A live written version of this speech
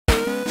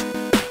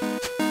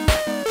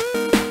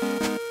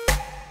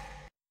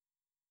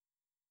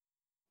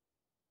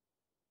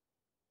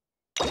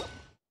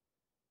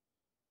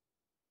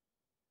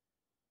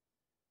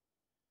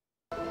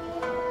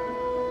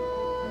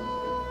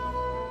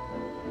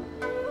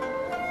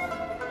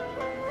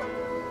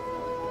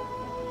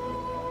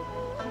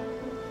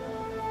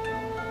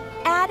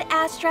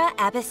Astra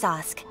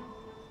Abyssosk.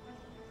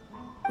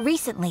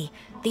 Recently,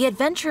 the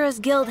Adventurers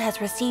Guild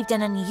has received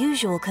an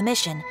unusual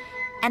commission,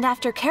 and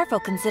after careful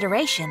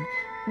consideration,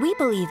 we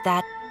believe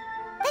that...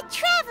 The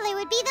Traveler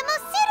would be the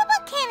most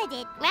suitable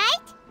candidate,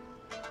 right?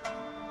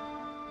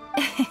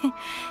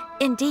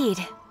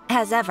 Indeed,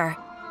 as ever.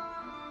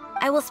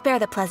 I will spare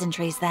the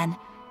pleasantries then.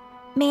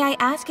 May I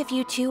ask if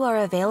you two are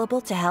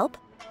available to help?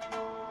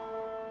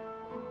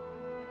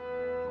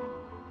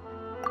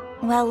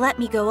 Well, let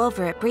me go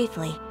over it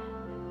briefly.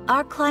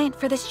 Our client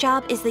for this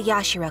job is the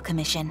Yashiro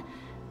Commission.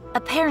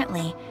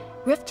 Apparently,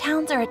 Rift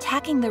Towns are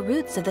attacking the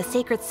roots of the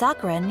sacred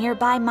Sakura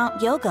nearby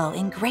Mount Yogo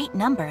in great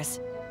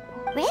numbers.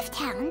 Rift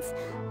Towns?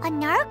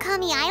 On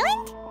Narukami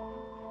Island?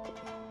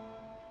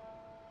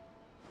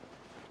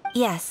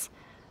 Yes.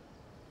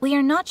 We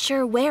are not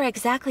sure where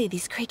exactly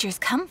these creatures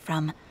come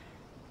from.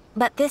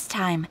 But this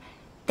time,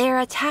 they are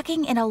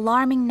attacking in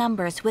alarming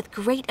numbers with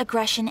great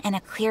aggression and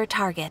a clear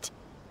target.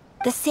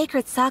 The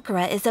sacred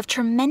Sakura is of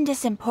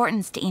tremendous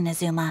importance to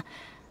Inazuma.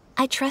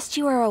 I trust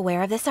you are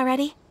aware of this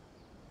already?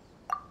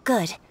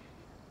 Good.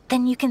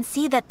 Then you can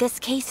see that this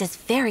case is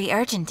very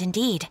urgent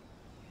indeed.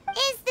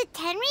 Is the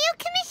Tenryu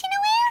Commission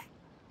aware?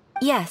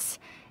 Yes,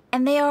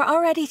 and they are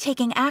already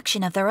taking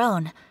action of their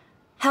own.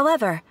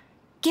 However,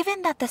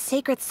 given that the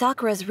sacred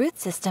Sakura's root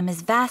system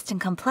is vast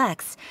and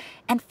complex,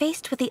 and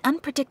faced with the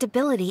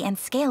unpredictability and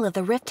scale of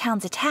the Rift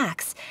Town's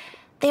attacks,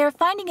 they are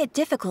finding it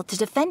difficult to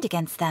defend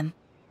against them.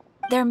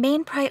 Their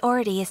main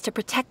priority is to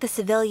protect the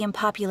civilian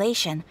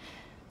population,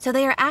 so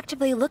they are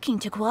actively looking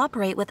to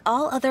cooperate with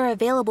all other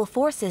available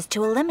forces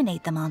to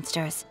eliminate the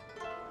monsters.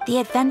 The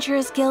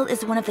Adventurers Guild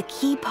is one of the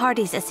key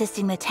parties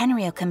assisting the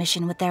Tenryu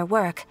Commission with their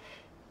work.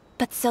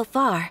 But so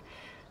far,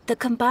 the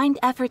combined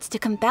efforts to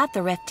combat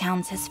the Rift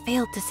Towns has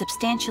failed to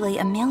substantially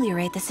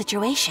ameliorate the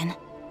situation.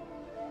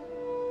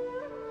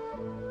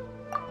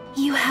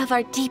 You have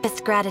our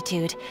deepest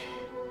gratitude.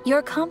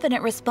 Your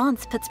confident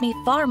response puts me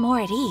far more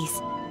at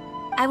ease.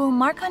 I will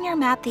mark on your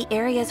map the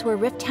areas where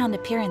Rift Town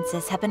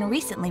appearances have been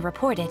recently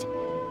reported.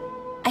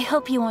 I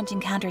hope you won't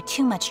encounter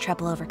too much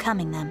trouble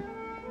overcoming them.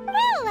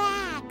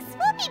 Relax.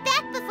 We'll be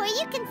back before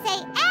you can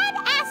say Ad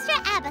Astra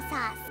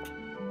Abyssosk.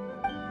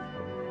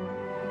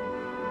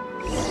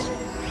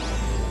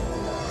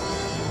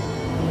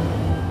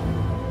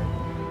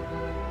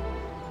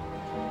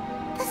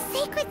 The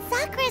sacred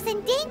Sakura's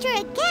in danger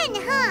again,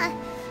 huh?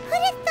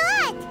 Who'd have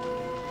thought?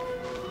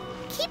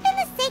 Keeping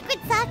the sacred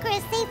Sakura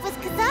safe was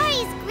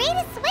Kazari's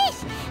greatest wish,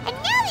 and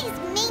now these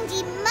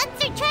mangy mutts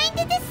are trying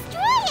to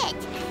destroy it!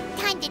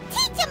 Time to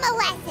teach them a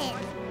lesson!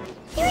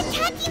 They're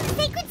attacking the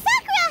sacred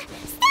Sakura!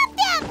 Stop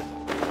them!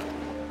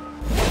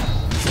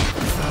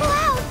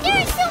 Wow, there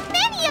are so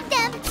many of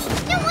them!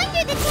 No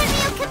wonder the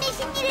Tenryu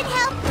Commission needed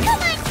help! Come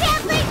on,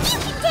 Traveler, you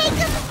can take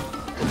them!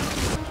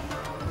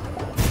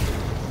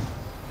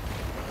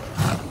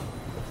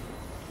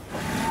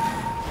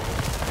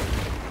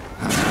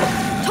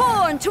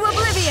 Torn to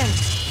oblivion!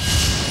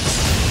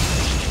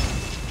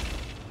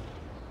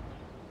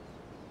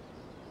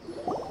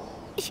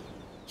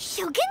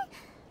 Shogun?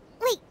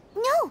 Wait,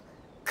 no!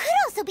 Could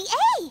also be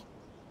A!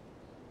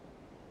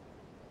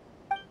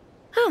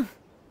 Oh,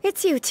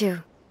 it's you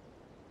two.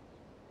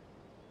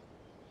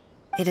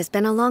 It has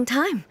been a long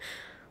time.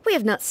 We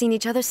have not seen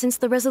each other since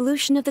the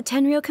resolution of the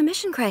Tenryu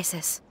Commission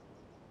crisis.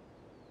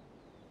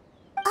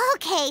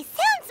 Okay,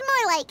 sounds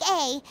more like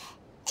A.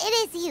 It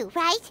is you,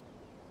 right?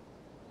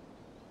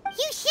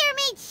 You sure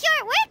made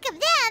short work of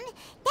them!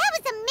 That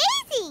was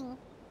amazing!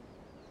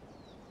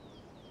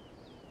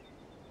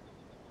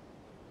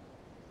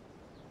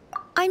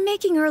 I'm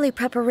making early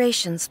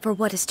preparations for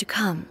what is to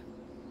come.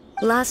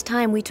 Last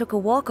time we took a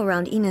walk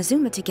around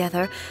Inazuma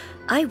together,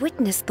 I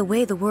witnessed the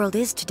way the world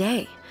is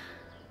today.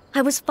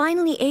 I was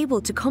finally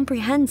able to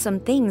comprehend some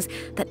things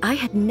that I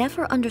had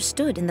never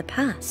understood in the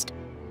past.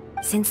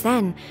 Since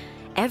then,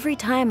 every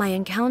time I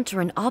encounter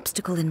an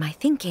obstacle in my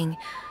thinking,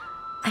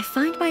 I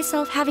find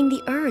myself having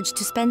the urge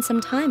to spend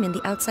some time in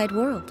the outside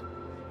world.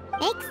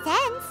 Makes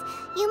sense.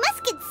 You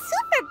must get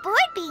super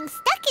bored being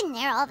stuck in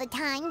there all the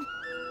time.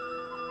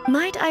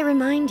 Might I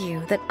remind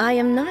you that I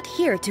am not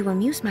here to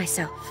amuse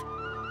myself.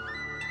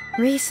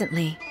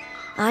 Recently,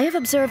 I have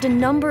observed a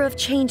number of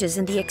changes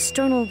in the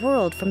external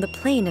world from the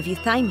plane of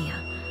Euthymia.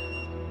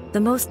 The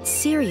most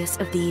serious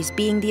of these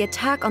being the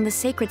attack on the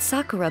sacred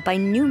Sakura by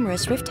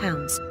numerous Rift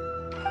Towns.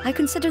 I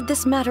considered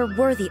this matter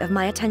worthy of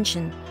my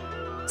attention,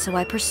 so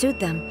I pursued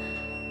them,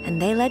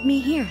 and they led me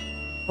here,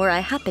 where I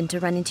happened to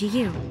run into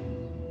you.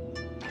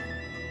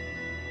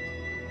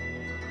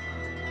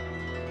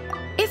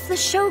 If the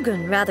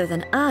Shogun rather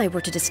than I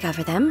were to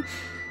discover them,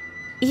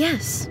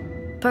 yes,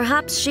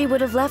 perhaps she would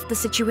have left the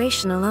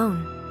situation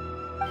alone.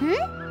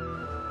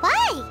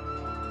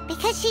 Why?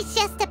 Because she's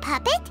just a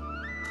puppet?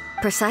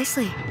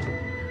 Precisely.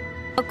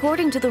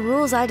 According to the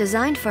rules I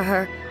designed for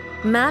her,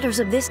 matters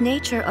of this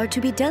nature are to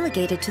be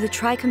delegated to the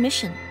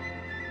Tri-Commission.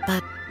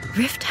 But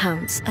Rift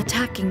Hounds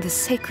attacking the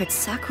sacred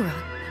Sakura...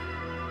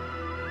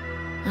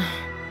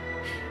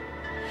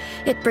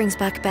 It brings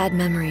back bad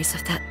memories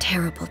of that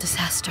terrible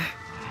disaster.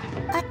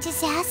 A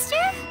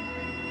disaster?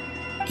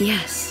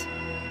 Yes.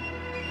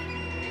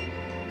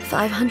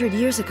 500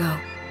 years ago,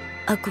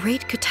 a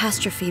great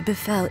catastrophe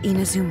befell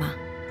Inazuma.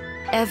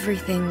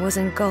 Everything was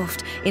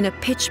engulfed in a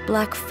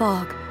pitch-black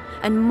fog,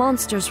 and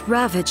monsters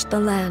ravaged the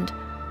land.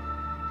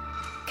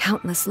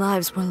 Countless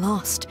lives were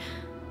lost,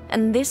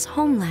 and this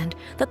homeland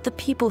that the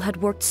people had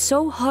worked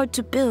so hard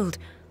to build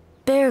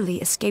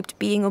barely escaped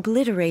being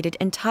obliterated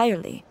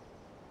entirely.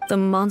 The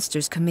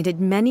monsters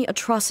committed many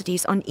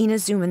atrocities on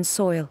Inazuman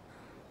soil,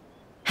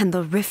 and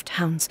the Rift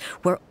Hounds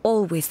were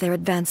always their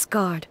advance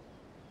guard.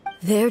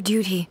 Their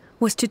duty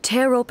was to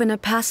tear open a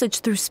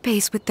passage through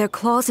space with their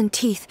claws and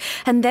teeth,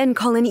 and then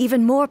call in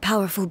even more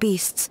powerful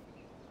beasts.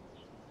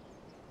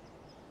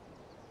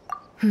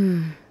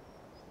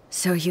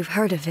 So you've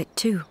heard of it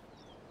too.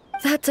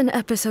 That's an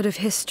episode of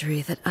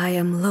history that I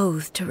am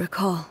loath to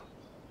recall.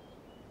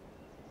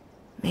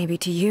 Maybe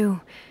to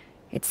you,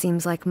 it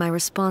seems like my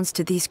response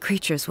to these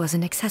creatures was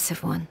an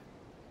excessive one.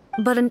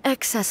 But an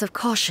excess of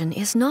caution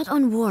is not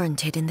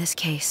unwarranted in this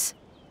case.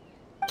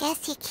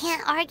 Guess you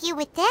can't argue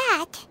with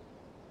that.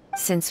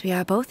 Since we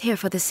are both here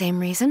for the same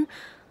reason,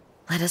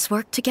 let us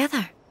work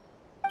together.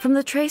 From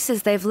the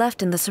traces they've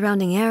left in the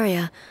surrounding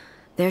area,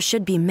 there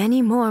should be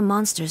many more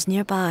monsters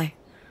nearby.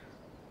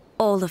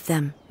 All of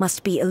them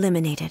must be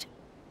eliminated.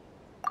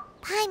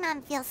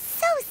 Paimon feels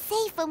so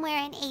safe when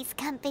we're in Ace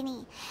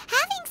Company.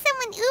 Having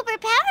someone uber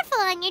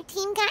powerful on your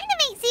team kinda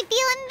makes you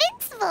feel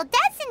invincible,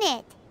 doesn't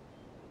it?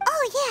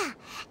 Oh yeah,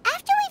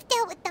 after we've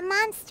dealt with the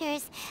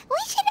monsters, we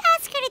should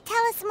ask her to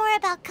tell us more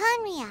about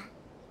Conria.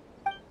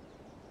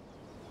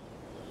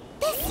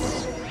 This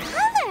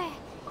color!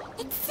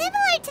 It's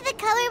similar to the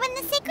color when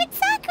the sacred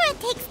Sakura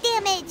takes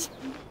damage.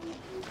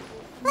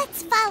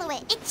 Let's follow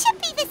it. It should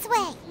be this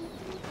way.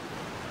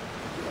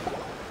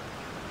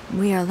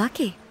 We are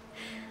lucky.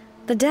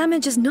 The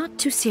damage is not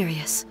too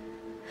serious.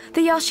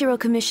 The Yashiro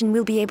Commission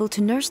will be able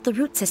to nurse the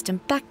root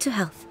system back to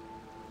health.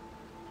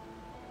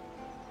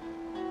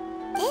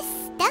 This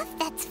stuff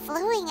that's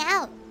flowing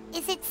out,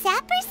 is it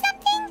sap or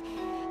something?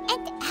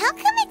 And how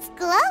come it's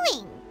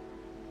glowing?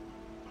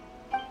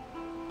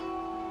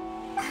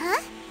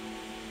 Huh?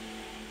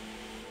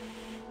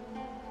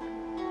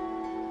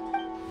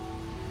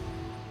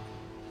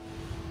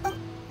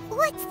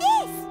 What's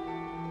this?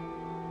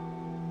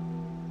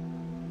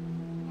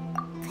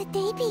 Could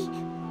they be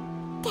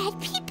dead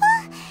people?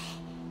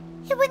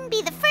 It wouldn't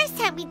be the first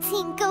time we'd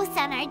seen ghosts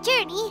on our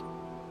journey.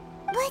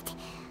 But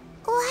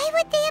why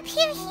would they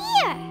appear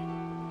here?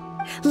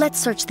 Let's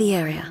search the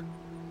area.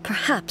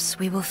 Perhaps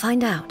we will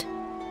find out.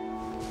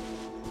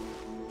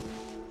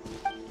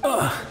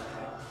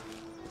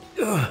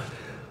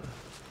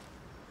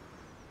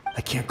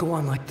 I can't go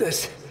on like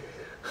this.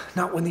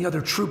 Not when the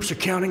other troops are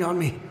counting on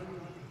me.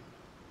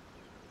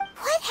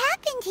 What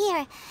happened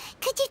here?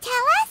 Could you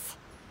tell us?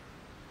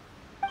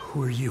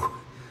 Who are you?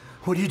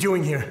 What are you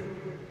doing here?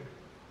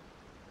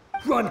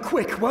 Run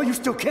quick while you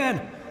still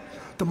can!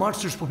 The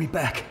monsters will be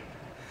back.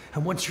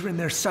 And once you're in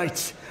their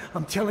sights,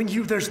 I'm telling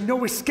you there's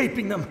no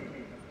escaping them.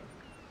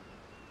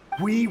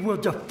 We will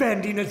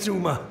defend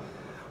Inazuma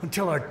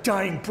until our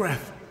dying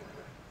breath.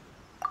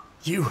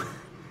 You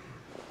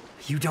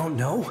don't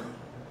know?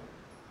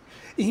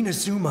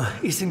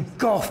 Inazuma is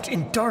engulfed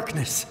in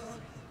darkness.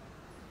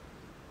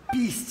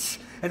 Beasts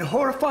and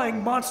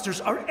horrifying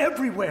monsters are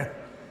everywhere.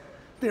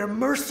 They're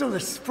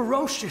merciless,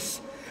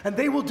 ferocious, and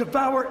they will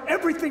devour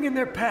everything in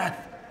their path.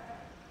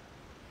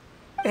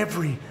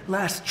 Every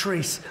last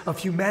trace of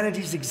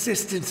humanity's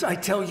existence, I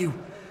tell you.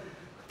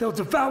 They'll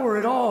devour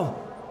it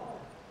all.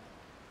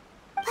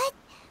 But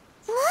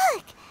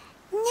look,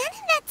 none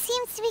of that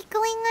seems to be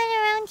going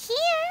on around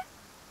here.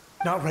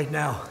 Not right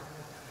now,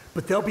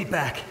 but they'll be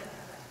back.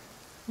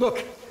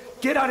 Look,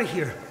 get out of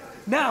here.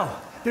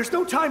 Now! There's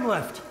no time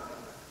left.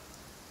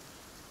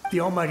 The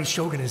almighty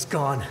Shogun is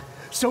gone.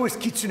 So is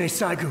Kitsune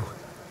Saigu.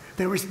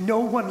 There is no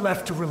one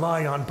left to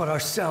rely on but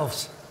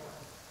ourselves.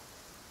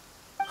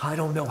 I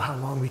don't know how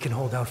long we can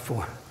hold out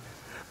for.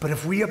 But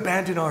if we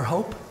abandon our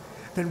hope,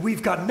 then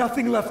we've got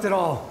nothing left at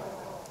all.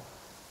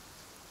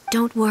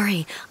 Don't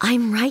worry,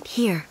 I'm right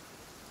here.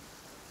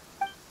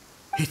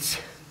 It's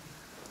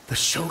the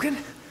Shogun?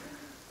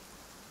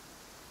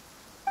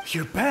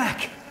 You're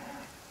back!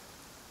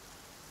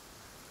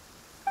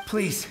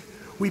 Please,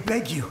 we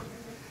beg you.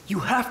 You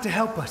have to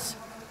help us.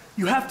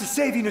 You have to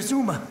save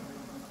Inazuma.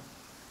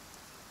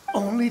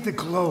 Only the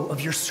glow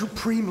of your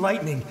supreme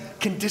lightning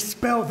can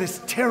dispel this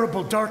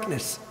terrible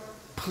darkness.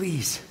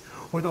 Please,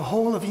 or the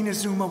whole of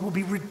Inazuma will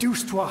be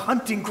reduced to a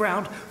hunting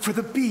ground for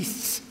the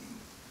beasts.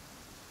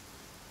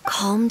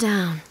 Calm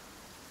down.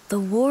 The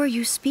war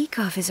you speak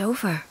of is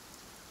over.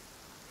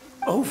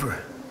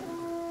 Over?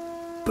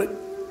 But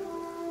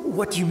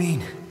what do you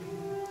mean?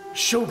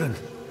 Shogun?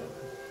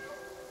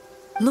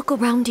 Look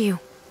around you.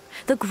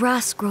 The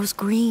grass grows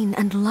green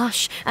and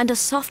lush, and a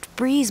soft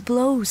breeze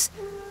blows.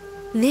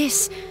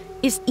 This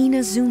is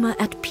Inazuma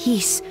at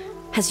peace,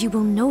 as you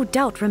will no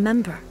doubt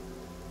remember.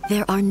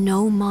 There are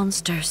no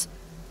monsters,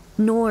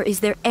 nor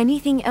is there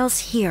anything else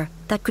here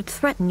that could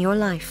threaten your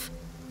life.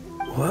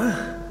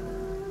 What?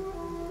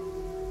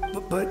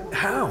 But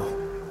how?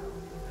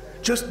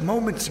 Just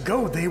moments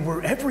ago, they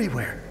were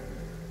everywhere.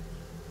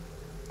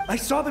 I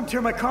saw them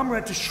tear my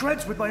comrade to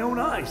shreds with my own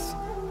eyes.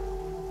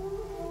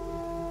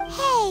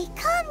 Hey,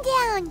 calm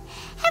down.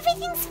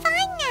 Everything's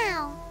fine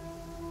now.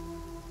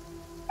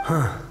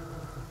 Huh.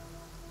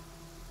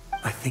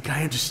 I think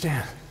I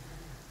understand.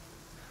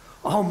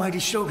 Almighty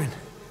Shogun,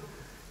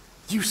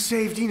 you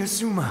saved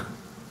Inazuma.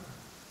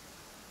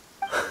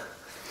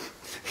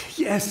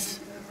 Yes,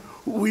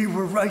 we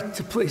were right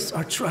to place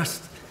our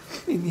trust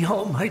in the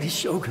Almighty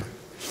Shogun.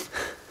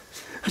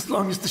 As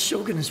long as the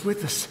Shogun is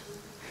with us,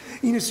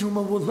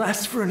 Inazuma will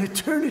last for an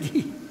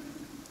eternity.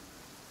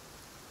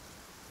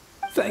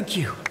 Thank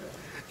you,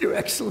 Your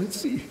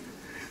Excellency.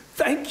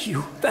 Thank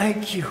you,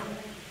 thank you.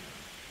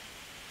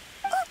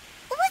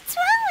 What's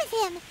wrong with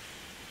him?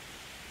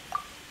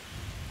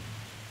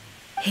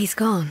 He's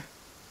gone.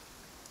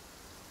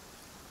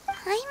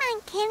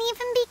 Paimon can't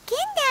even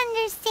begin to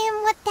understand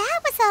what that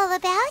was all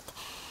about.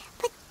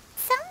 But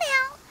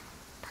somehow,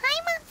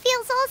 Paimon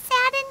feels all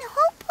sad and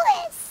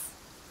hopeless.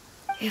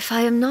 If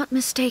I am not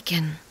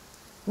mistaken,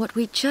 what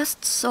we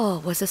just saw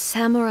was a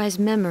samurai's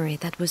memory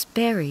that was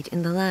buried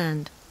in the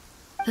land.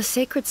 The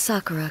sacred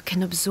Sakura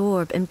can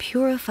absorb and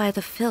purify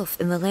the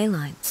filth in the ley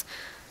lines.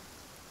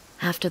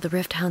 After the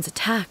Rift Hounds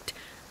attacked,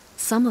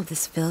 some of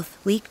this filth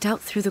leaked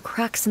out through the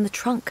cracks in the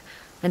trunk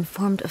and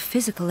formed a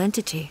physical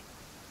entity.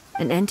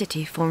 An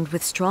entity formed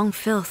with strong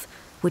filth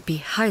would be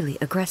highly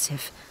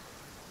aggressive.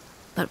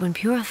 But when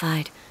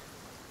purified,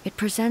 it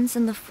presents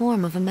in the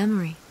form of a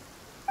memory.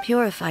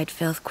 Purified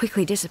filth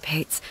quickly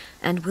dissipates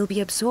and will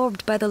be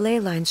absorbed by the ley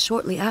lines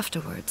shortly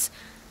afterwards.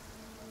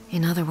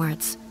 In other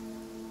words,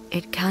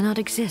 it cannot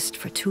exist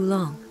for too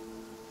long.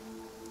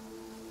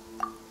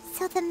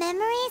 So the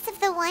memories of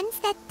the ones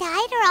that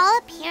died are all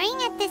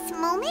appearing at this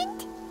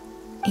moment?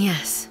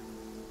 Yes.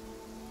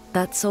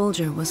 That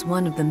soldier was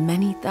one of the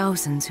many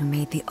thousands who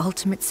made the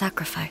ultimate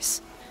sacrifice.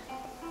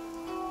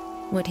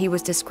 What he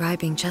was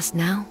describing just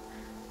now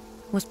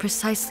was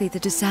precisely the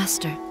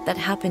disaster that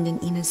happened in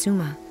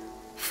Inazuma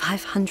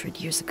 500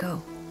 years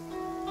ago.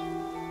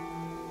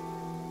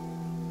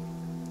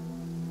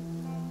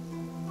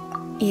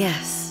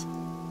 Yes,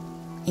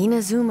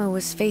 Inazuma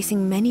was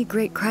facing many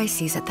great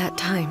crises at that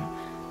time.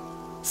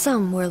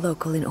 Some were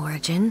local in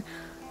origin,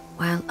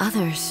 while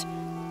others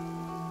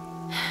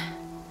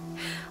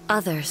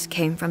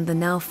came from the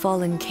now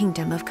fallen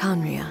kingdom of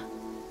Kanria.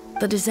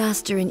 The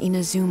disaster in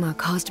Inazuma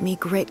caused me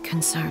great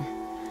concern.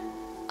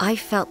 I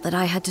felt that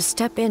I had to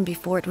step in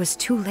before it was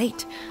too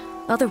late,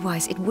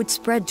 otherwise it would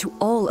spread to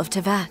all of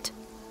Teyvat.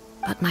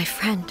 But my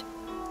friend,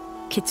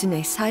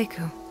 Kitsune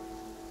Saiku,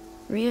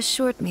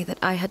 reassured me that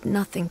I had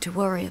nothing to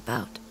worry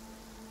about.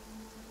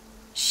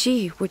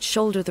 She would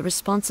shoulder the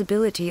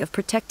responsibility of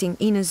protecting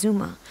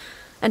Inazuma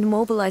and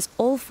mobilize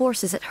all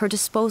forces at her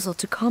disposal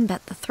to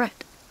combat the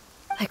threat.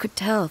 I could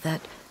tell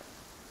that,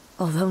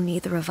 although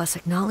neither of us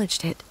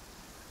acknowledged it,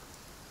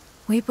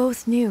 we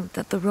both knew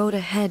that the road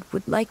ahead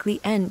would likely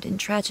end in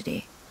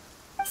tragedy.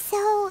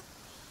 So,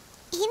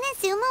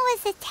 Inazuma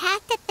was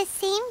attacked at the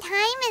same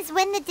time as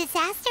when the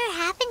disaster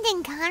happened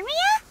in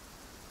Kanria?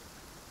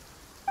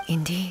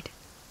 Indeed.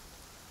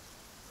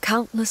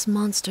 Countless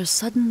monsters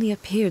suddenly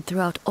appeared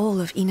throughout all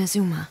of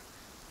Inazuma.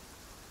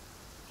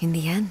 In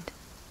the end,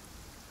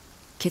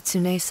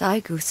 Kitsune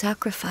Saigu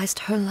sacrificed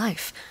her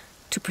life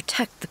to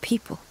protect the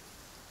people.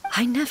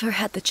 I never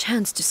had the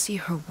chance to see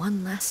her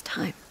one last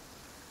time.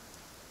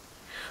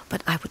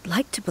 But I would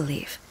like to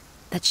believe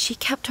that she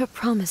kept her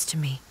promise to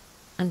me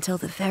until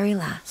the very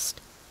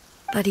last.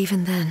 But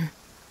even then,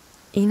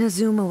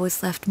 Inazuma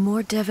was left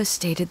more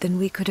devastated than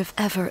we could have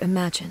ever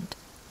imagined.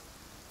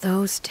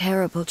 Those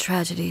terrible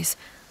tragedies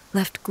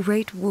left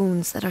great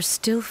wounds that are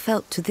still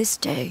felt to this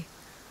day,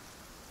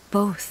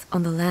 both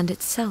on the land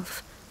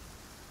itself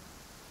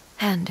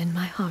and in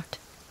my heart.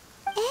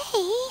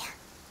 Hey?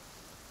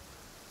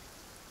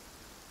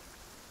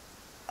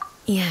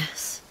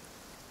 Yes.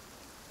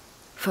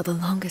 For the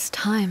longest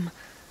time,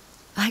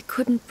 I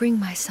couldn't bring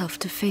myself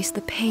to face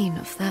the pain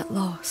of that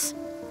loss.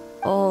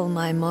 All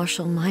my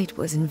martial might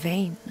was in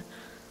vain.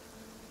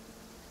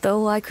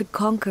 Though I could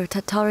conquer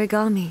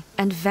Tatarigami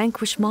and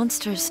vanquish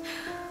monsters,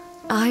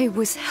 I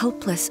was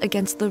helpless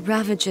against the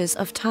ravages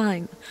of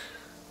time,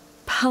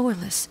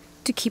 powerless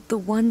to keep the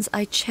ones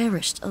I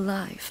cherished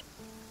alive.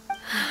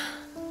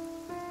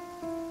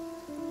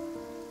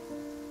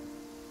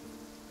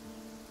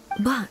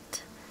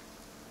 But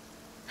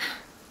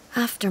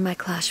after my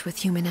clash with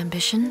human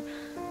ambition,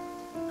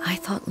 I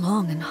thought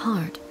long and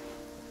hard.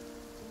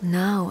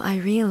 Now I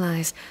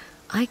realize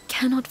I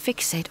cannot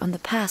fixate on the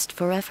past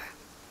forever.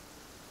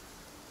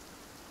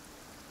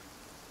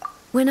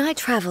 When I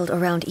traveled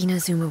around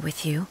Inazuma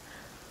with you,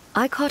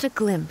 I caught a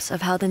glimpse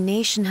of how the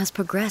nation has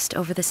progressed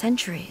over the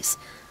centuries.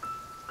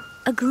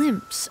 A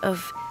glimpse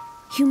of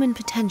human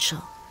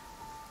potential.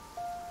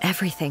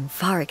 Everything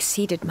far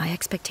exceeded my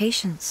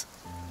expectations.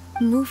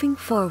 Moving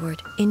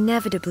forward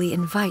inevitably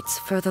invites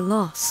further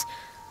loss,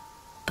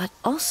 but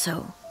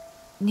also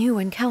new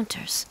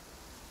encounters.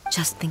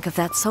 Just think of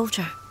that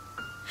soldier.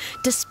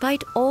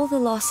 Despite all the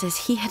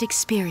losses he had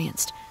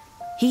experienced,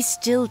 he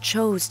still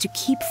chose to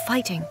keep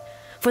fighting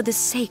for the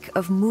sake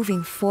of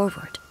moving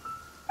forward.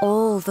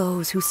 All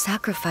those who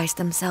sacrificed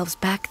themselves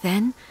back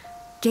then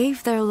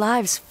gave their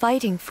lives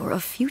fighting for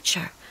a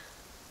future.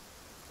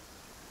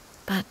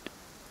 But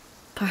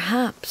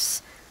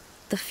perhaps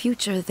the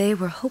future they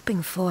were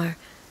hoping for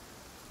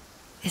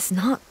is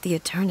not the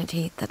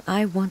eternity that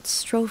I once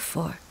strove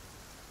for.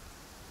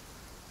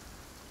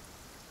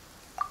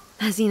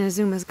 As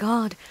Inazuma's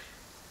god,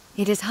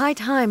 it is high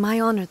time I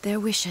honored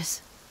their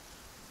wishes.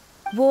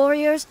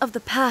 Warriors of the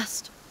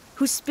past,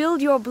 who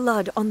spilled your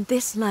blood on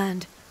this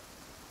land,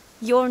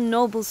 your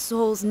noble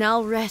souls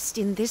now rest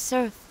in this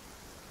earth.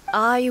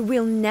 I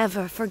will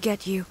never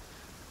forget you,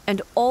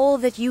 and all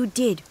that you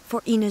did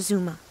for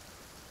Inazuma.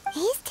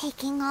 He's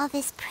taking all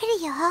this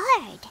pretty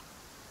hard.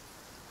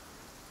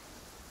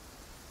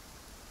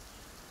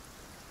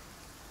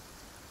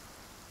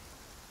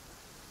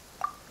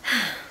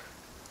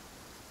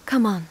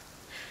 Come on.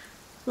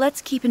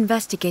 Let's keep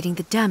investigating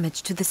the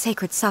damage to the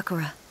sacred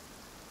Sakura.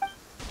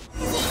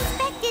 As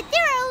expected,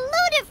 there are a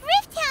load of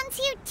Rift Hounds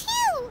here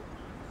too!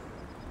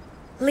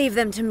 Leave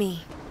them to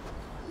me.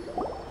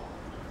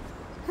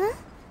 Huh?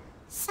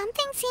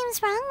 Something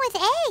seems wrong with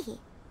A.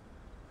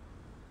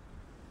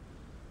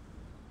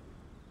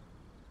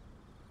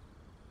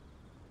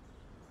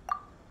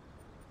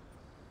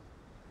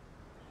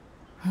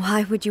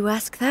 Why would you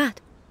ask that?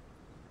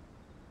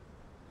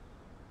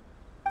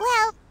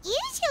 Well,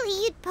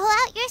 usually you'd pull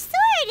out your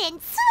sword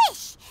and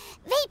swish!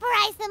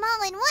 Vaporize them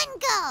all in one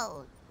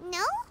go,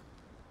 no?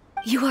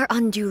 You are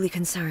unduly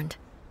concerned.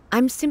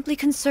 I'm simply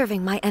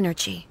conserving my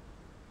energy.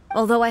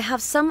 Although I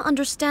have some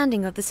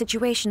understanding of the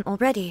situation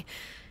already,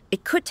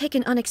 it could take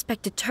an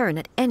unexpected turn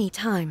at any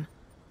time.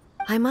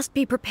 I must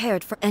be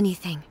prepared for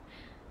anything.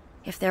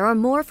 If there are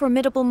more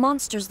formidable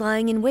monsters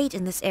lying in wait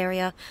in this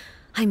area,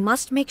 I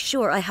must make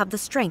sure I have the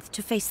strength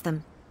to face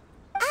them.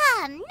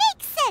 Ah,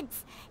 makes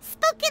sense!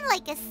 Spoken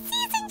like a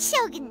seasoned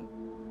shogun.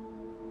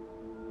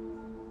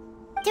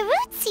 The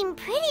roots seem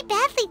pretty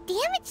badly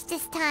damaged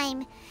this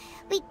time.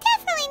 We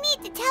definitely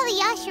need to tell the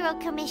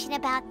Yashiro Commission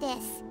about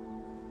this.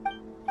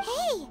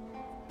 Hey,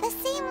 the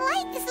same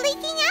light is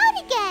leaking out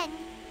again!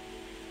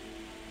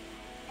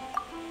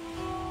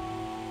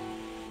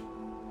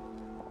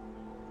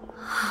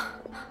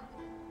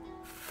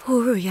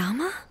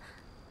 Furuyama?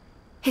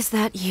 Is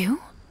that you?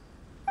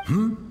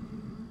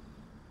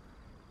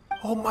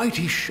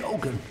 Almighty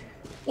Shogun,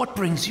 what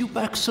brings you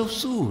back so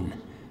soon?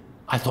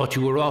 I thought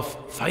you were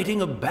off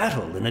fighting a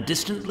battle in a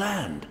distant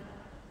land.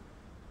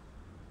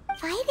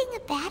 Fighting a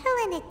battle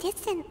in a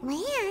distant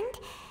land?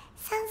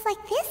 Sounds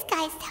like this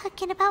guy's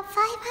talking about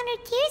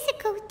 500 years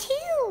ago,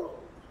 too.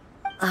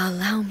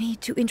 Allow me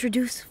to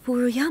introduce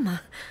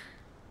Furuyama.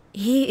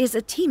 He is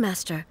a tea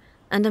master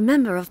and a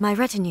member of my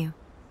retinue.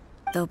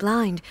 Though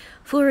blind,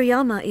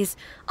 Furuyama is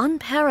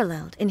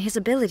unparalleled in his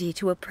ability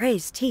to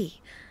appraise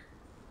tea.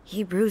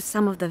 He brews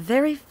some of the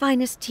very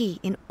finest tea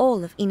in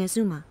all of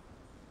Inazuma.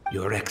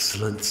 Your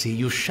Excellency,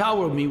 you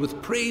shower me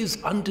with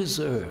praise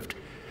undeserved.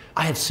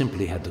 I have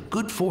simply had the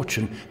good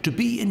fortune to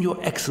be in Your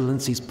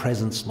Excellency's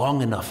presence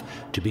long enough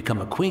to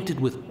become acquainted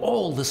with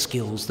all the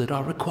skills that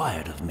are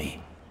required of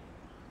me.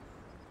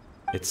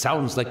 It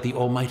sounds like the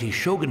Almighty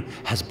Shogun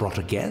has brought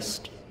a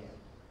guest.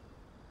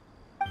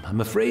 I'm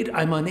afraid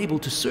I'm unable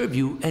to serve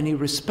you any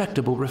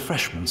respectable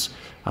refreshments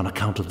on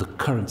account of the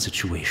current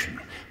situation.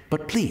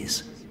 But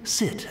please,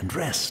 sit and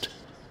rest.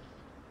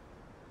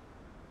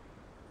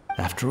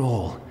 After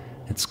all,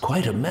 it's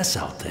quite a mess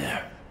out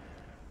there.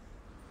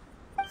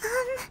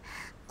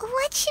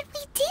 What should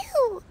we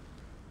do?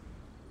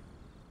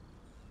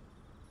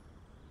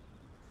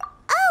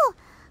 Oh,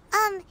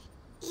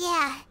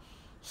 yeah.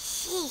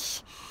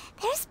 Sheesh.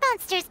 There's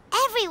monsters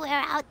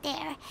everywhere out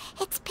there.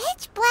 It's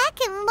pitch black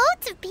and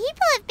loads of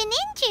people have been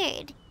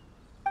injured.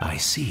 I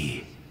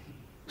see.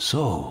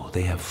 So,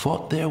 they have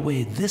fought their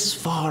way this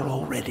far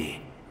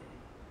already.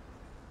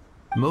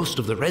 Most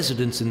of the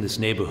residents in this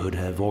neighborhood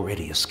have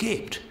already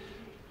escaped.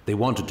 They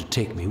wanted to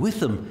take me with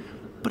them,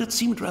 but it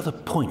seemed rather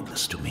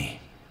pointless to me.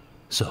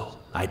 So,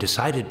 I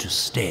decided to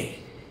stay.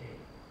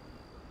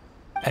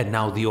 And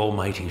now the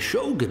Almighty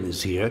Shogun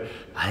is here,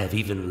 I have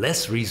even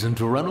less reason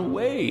to run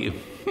away.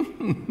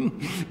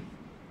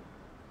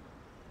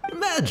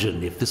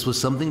 Imagine if this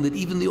was something that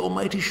even the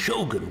Almighty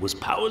Shogun was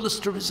powerless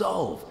to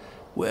resolve.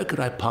 Where could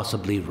I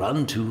possibly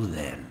run to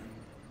then?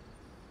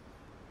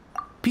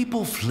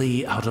 People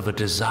flee out of a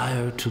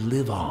desire to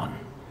live on,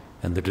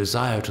 and the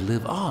desire to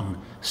live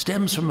on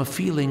stems from a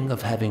feeling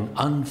of having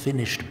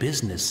unfinished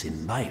business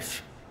in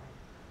life.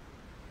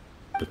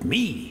 But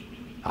me,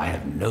 I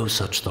have no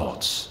such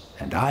thoughts,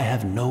 and I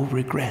have no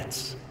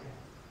regrets.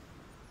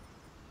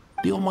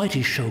 The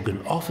Almighty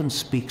Shogun often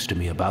speaks to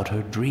me about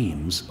her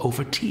dreams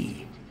over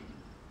tea.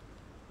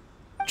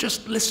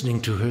 Just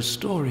listening to her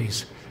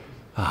stories,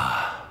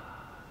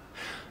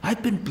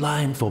 I've been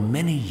blind for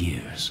many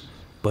years,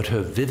 but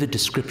her vivid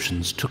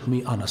descriptions took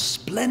me on a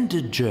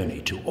splendid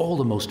journey to all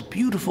the most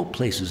beautiful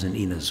places in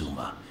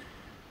Inazuma.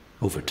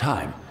 Over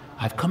time,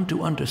 I've come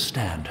to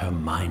understand her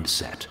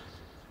mindset.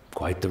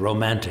 Quite the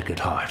romantic at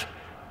heart,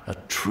 a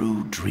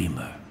true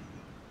dreamer.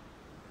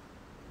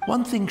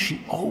 One thing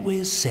she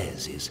always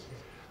says is,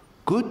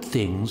 good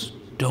things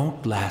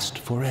don't last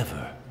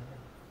forever.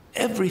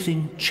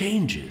 Everything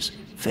changes,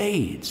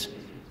 fades,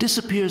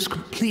 disappears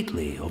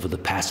completely over the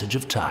passage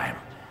of time.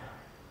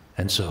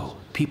 And so,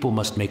 people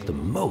must make the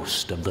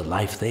most of the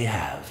life they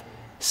have,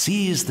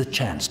 seize the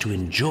chance to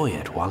enjoy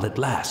it while it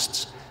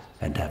lasts,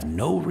 and have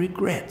no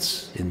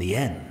regrets in the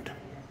end.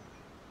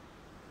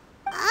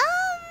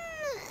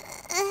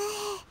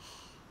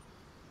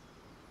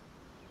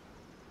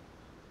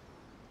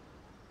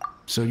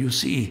 So you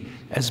see,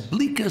 as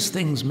bleak as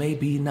things may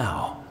be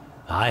now,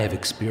 I have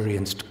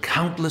experienced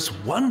countless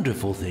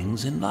wonderful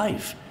things in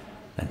life,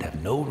 and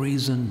have no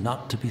reason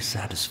not to be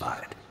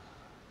satisfied.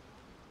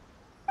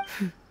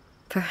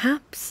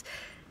 Perhaps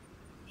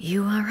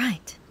you are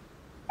right.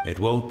 It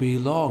won't be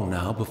long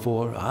now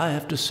before I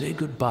have to say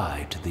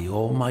goodbye to the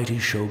almighty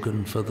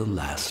Shogun for the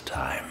last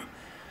time.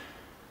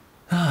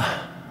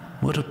 Ah,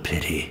 what a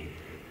pity.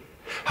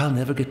 I'll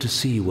never get to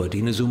see what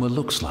Inazuma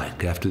looks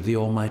like after the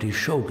almighty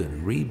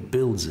Shogun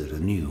rebuilds it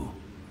anew.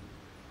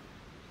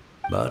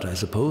 But I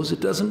suppose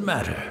it doesn't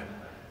matter.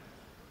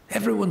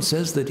 Everyone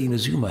says that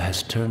Inazuma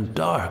has turned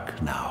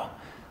dark now,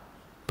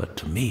 but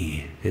to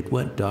me, it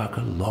went dark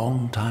a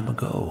long time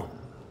ago.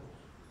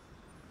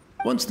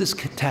 Once this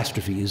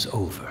catastrophe is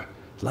over,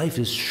 life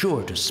is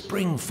sure to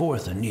spring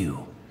forth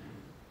anew.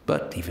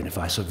 But even if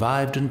I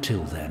survived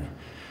until then,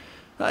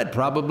 I'd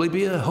probably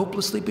be a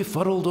hopelessly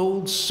befuddled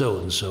old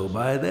so-and-so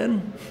by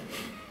then.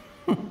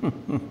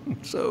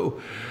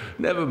 So,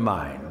 never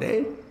mind,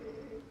 eh?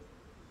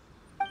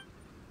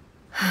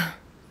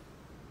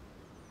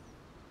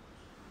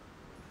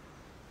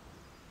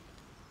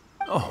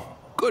 Oh,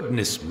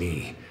 goodness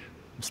me.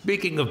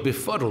 Speaking of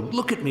befuddled,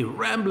 look at me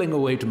rambling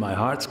away to my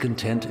heart's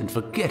content and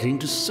forgetting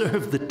to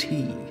serve the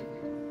tea.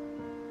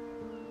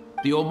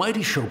 The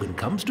almighty Shogun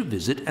comes to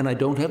visit and I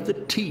don't have the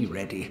tea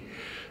ready.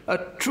 A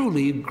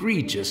truly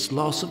egregious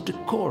loss of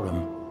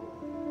decorum.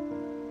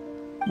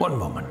 One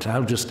moment,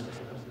 I'll just...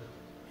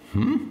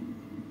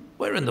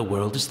 Where in the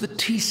world is the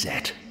tea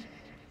set?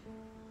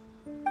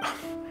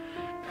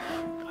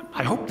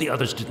 I hope the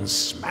others didn't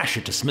smash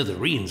it to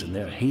smithereens in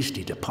their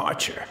hasty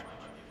departure.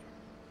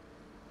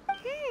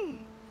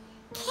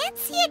 Can't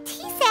see a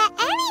tea set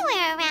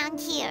anywhere around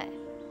here.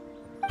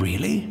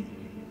 Really?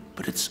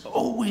 But it's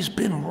always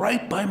been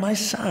right by my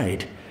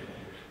side.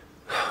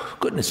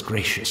 Goodness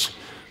gracious,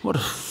 what a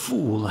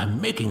fool I'm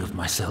making of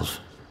myself.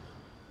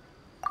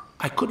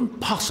 I couldn't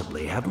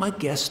possibly have my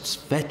guests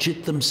fetch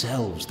it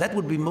themselves. That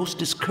would be most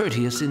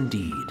discourteous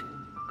indeed.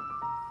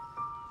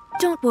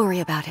 Don't worry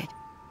about it.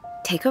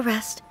 Take a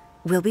rest.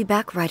 We'll be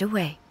back right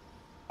away.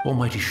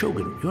 Almighty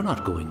Shogun, you're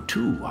not going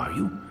too, are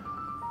you?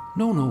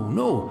 No, no,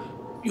 no.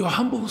 Your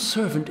humble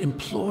servant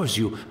implores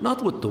you,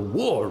 not with the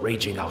war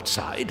raging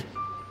outside.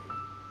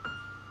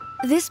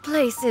 This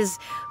place is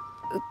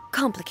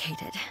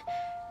complicated.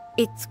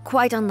 It's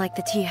quite unlike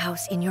the tea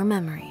house in your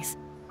memories.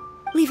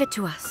 Leave it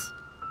to us.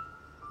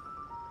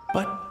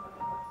 But...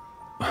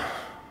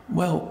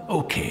 well,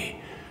 okay.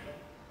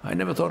 I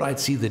never thought I'd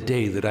see the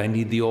day that I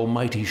need the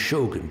almighty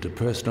Shogun to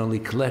personally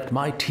collect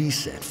my tea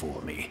set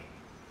for me.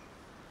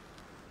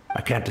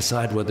 I can't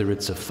decide whether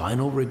it's a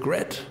final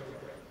regret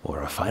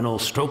or a final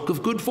stroke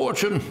of good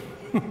fortune.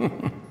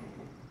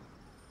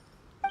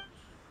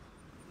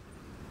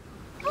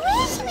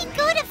 Where should we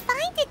go to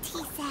find a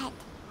tea set?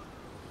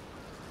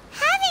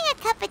 Having a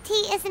cup of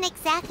tea isn't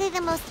exactly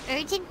the most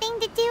urgent thing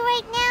to do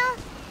right now,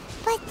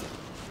 but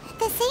at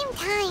the same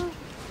time,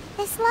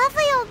 this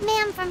lovely old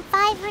man from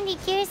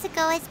 500 years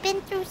ago has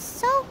been through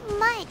so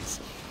much,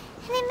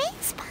 and it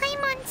makes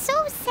Paimon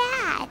so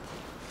sad.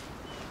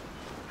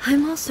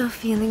 I'm also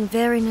feeling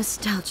very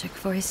nostalgic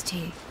for his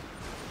tea.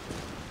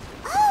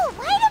 Oh,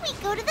 why don't we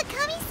go to the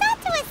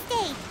Kamisato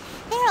estate?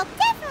 There'll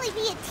definitely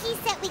be a tea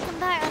set we can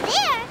borrow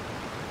there.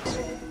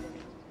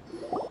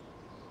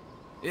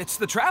 It's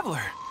the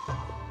Traveler.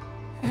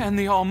 And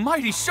the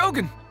almighty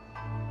Shogun.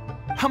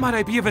 How might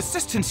I be of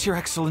assistance, Your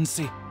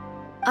Excellency?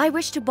 I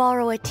wish to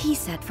borrow a tea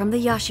set from the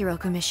Yashiro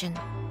Commission.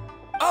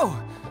 Oh,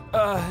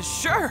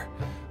 sure.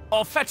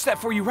 I'll fetch that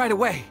for you right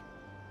away.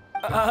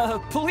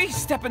 Please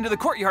step into the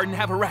courtyard and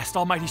have a rest,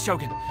 almighty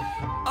Shogun.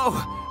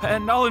 Oh,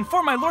 and I'll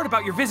inform my lord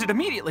about your visit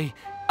immediately.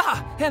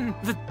 Ah, and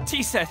the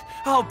tea set.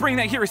 I'll bring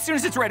that here as soon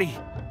as it's ready.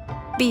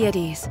 Be at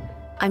ease.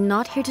 I'm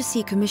not here to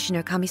see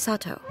Commissioner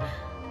Kamisato.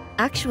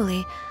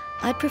 Actually,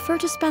 I'd prefer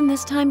to spend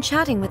this time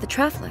chatting with the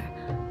Traveler.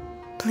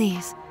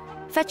 Please,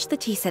 fetch the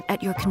tea set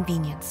at your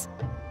convenience.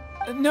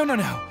 No.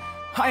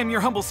 I am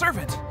your humble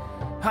servant.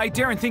 I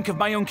daren't think of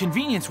my own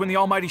convenience when the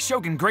almighty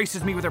Shogun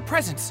graces me with her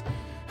presence.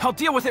 I'll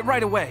deal with it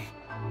right away.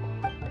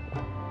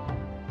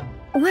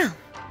 Well,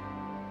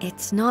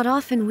 it's not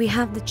often we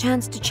have the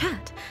chance to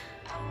chat.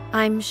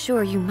 I'm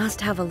sure you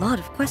must have a lot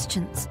of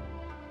questions.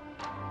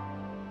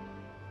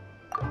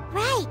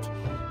 Right.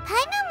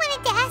 Paimon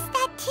wanted to ask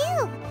that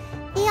too.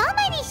 The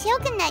almighty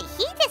Shogun that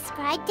he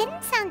described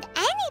didn't sound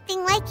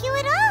anything like you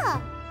at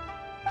all.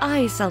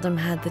 I seldom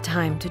had the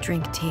time to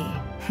drink tea.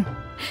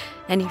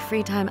 Any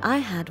free time I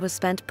had was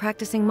spent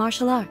practicing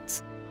martial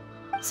arts.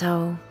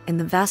 So, in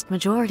the vast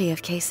majority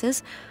of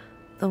cases,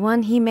 the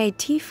one he made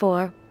tea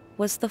for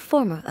was the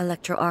former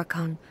Electro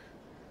Archon,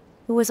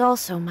 who was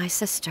also my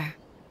sister,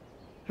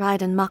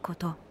 Raiden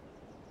Makoto.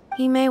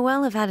 He may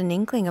well have had an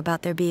inkling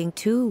about there being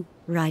two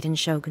Raiden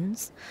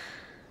Shoguns,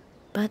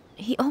 but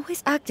he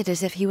always acted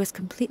as if he was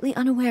completely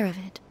unaware of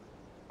it.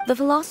 The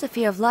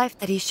philosophy of life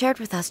that he shared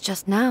with us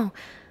just now,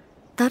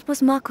 that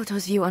was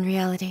Makoto's view on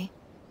reality.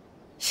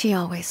 She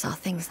always saw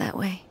things that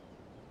way.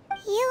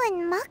 You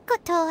and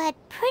Makoto had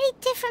pretty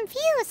different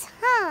views,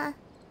 huh?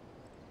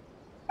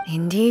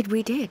 Indeed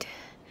we did.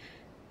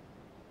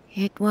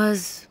 It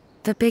was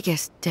the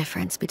biggest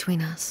difference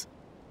between us.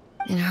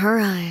 In her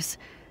eyes,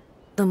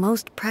 the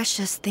most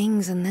precious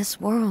things in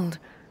this world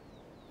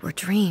were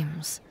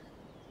dreams.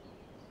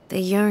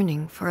 The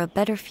yearning for a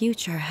better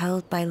future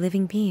held by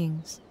living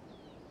beings.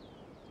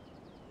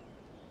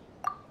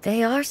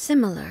 They are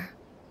similar,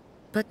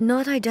 but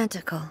not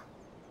identical.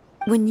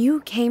 When you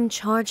came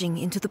charging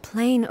into the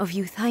plane of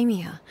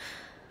Euthymia,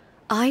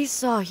 I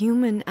saw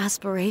human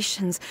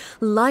aspirations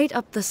light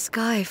up the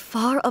sky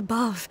far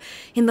above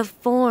in the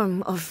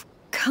form of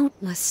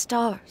countless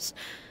stars.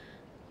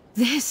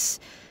 This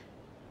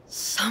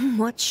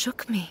somewhat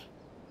shook me.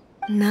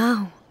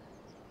 Now,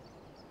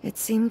 it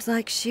seems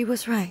like she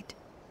was right,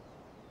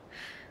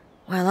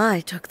 while I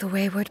took the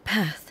wayward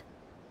path.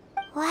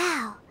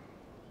 Wow,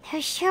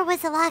 there sure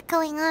was a lot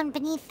going on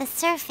beneath the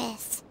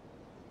surface.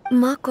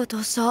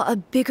 Makoto saw a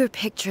bigger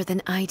picture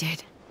than I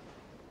did.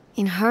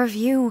 In her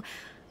view,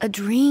 a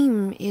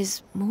dream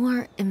is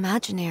more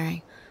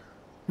imaginary,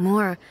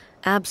 more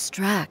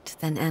abstract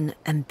than an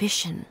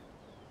ambition.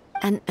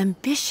 An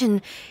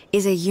ambition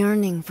is a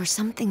yearning for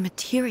something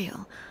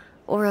material,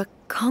 or a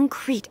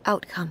concrete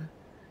outcome.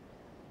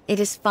 It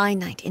is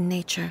finite in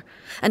nature,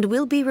 and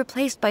will be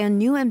replaced by a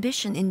new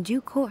ambition in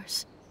due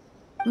course.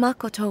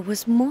 Makoto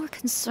was more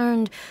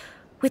concerned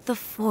with the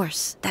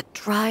force that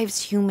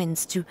drives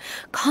humans to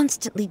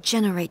constantly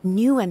generate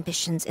new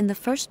ambitions in the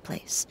first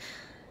place.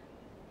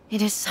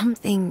 It is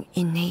something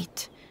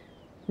innate,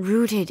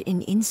 rooted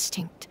in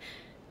instinct.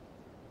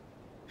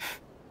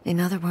 In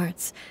other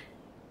words,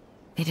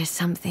 it is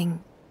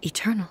something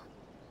eternal.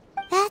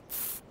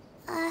 That's,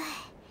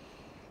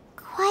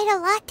 quite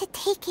a lot to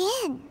take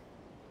in.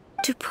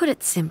 To put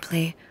it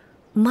simply,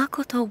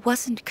 Makoto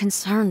wasn't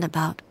concerned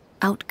about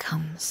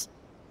outcomes.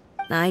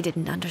 I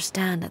didn't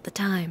understand at the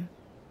time.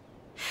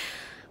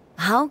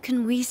 How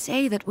can we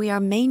say that we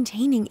are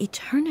maintaining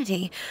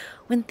eternity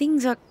when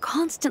things are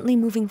constantly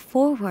moving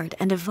forward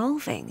and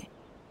evolving?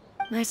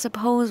 I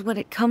suppose what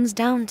it comes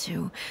down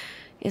to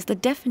is the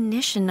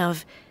definition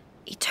of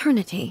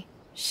eternity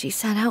she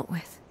set out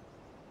with.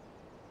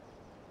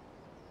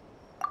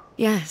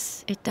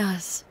 Yes, it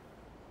does.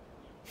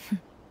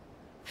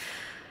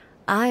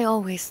 I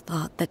always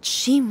thought that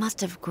she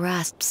must have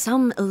grasped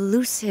some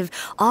elusive,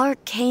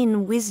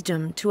 arcane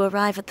wisdom to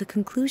arrive at the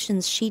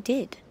conclusions she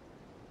did.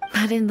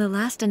 But in the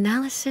last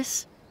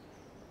analysis,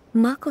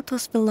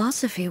 Makoto's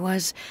philosophy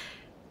was,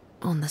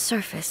 on the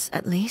surface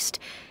at least,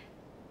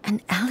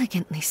 an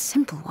elegantly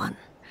simple one.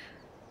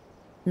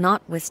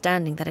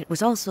 Notwithstanding that it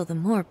was also the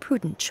more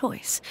prudent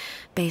choice,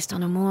 based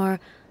on a more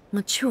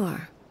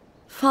mature,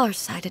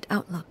 far-sighted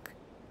outlook.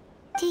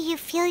 Do you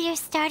feel you're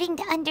starting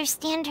to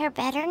understand her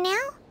better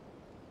now?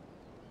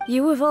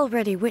 You have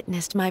already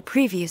witnessed my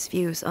previous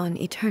views on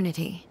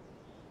eternity.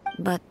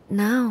 But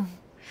now,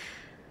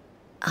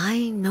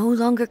 I no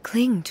longer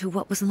cling to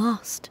what was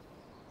lost.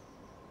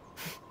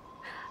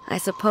 I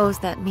suppose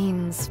that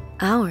means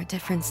our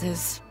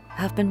differences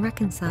have been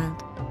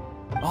reconciled.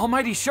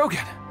 Almighty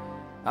Shogun,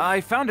 I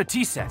found a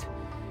tea set.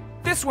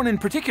 This one in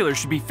particular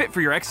should be fit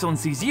for your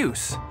Excellency's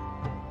use.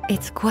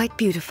 It's quite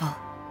beautiful.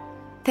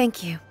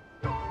 Thank you.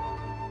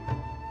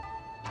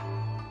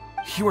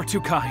 You are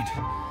too kind.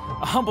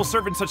 A humble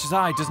servant such as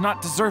I does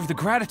not deserve the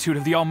gratitude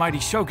of the Almighty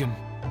Shogun.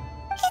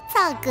 It's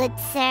all good,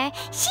 sir.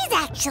 She's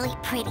actually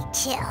pretty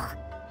chill.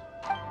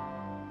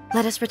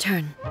 Let us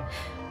return.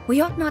 We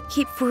ought not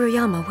keep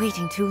Furuyama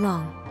waiting too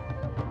long.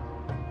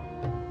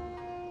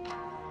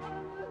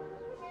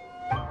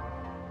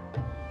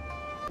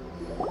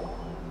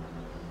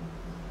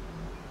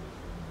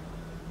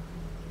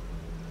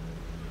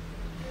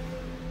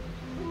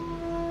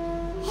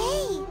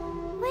 Hey,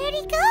 where'd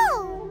he go?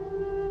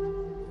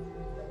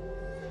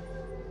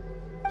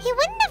 He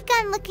wouldn't have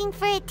gone looking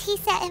for a tea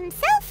set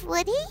himself,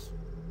 would he?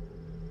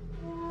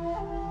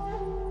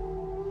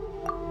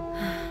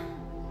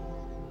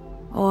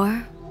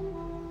 Or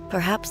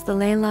perhaps the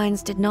ley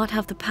lines did not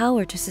have the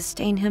power to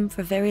sustain him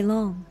for very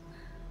long,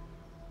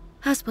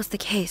 as was the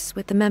case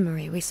with the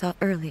memory we saw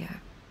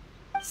earlier.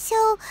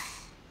 So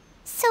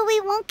we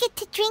won't get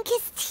to drink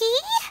his tea?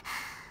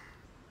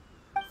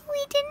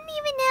 We didn't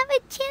even have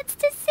a chance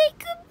to say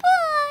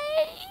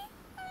goodbye.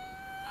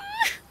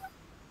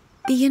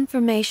 The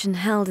information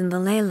held in the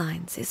ley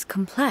lines is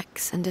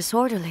complex and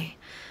disorderly.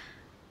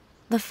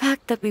 The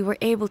fact that we were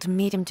able to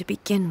meet him to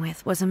begin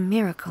with was a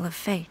miracle of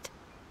fate.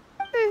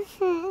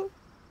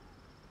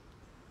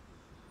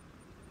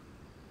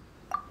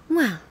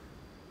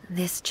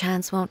 This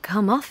chance won't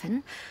come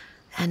often,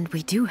 and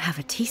we do have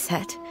a tea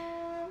set.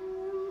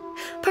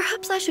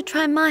 Perhaps I should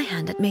try my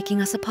hand at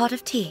making us a pot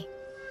of tea.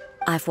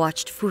 I've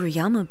watched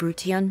Furuyama brew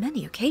tea on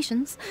many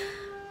occasions.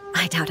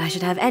 I doubt I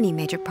should have any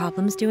major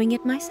problems doing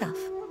it myself.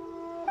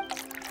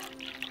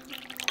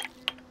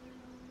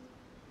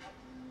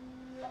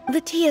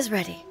 The tea is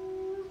ready.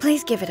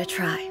 Please give it a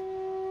try.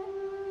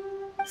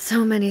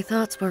 So many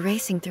thoughts were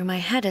racing through my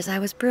head as I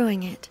was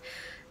brewing it.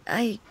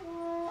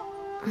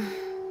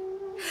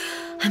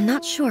 I'm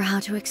not sure how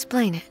to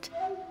explain it.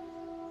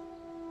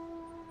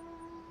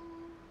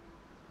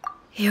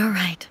 You're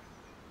right.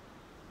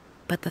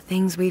 But the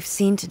things we've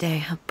seen today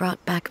have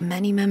brought back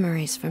many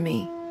memories for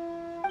me.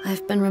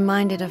 I've been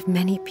reminded of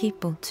many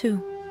people,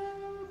 too.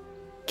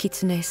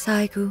 Kitsune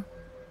Saigu,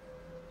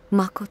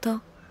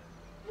 Makoto,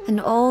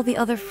 and all the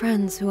other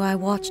friends who I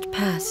watched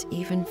pass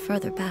even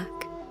further back.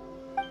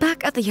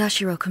 Back at the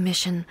Yashiro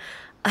Commission,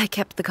 I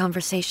kept the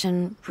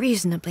conversation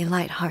reasonably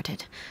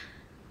lighthearted.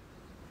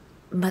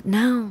 But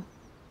now,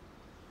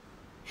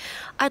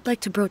 I'd like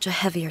to broach a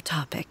heavier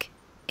topic,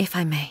 if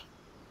I may.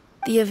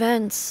 The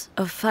events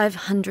of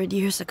 500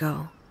 years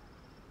ago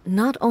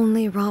not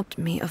only robbed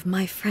me of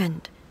my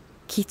friend,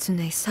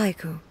 Kitsune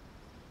Saigu,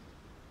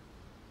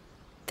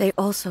 they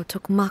also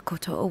took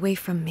Makoto away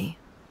from me,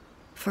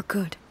 for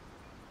good.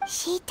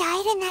 She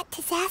died in that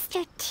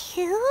disaster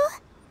too?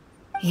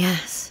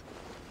 Yes.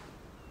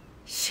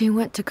 She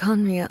went to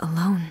Conria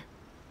alone,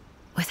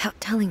 without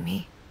telling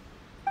me.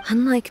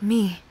 Unlike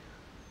me,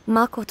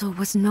 Makoto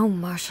was no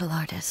martial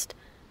artist.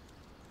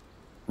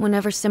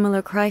 Whenever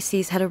similar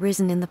crises had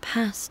arisen in the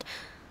past,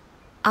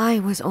 I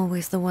was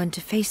always the one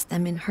to face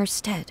them in her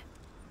stead.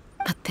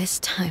 But this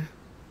time,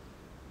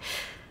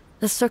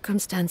 the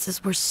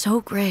circumstances were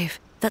so grave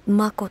that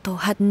Makoto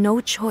had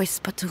no choice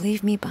but to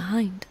leave me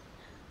behind.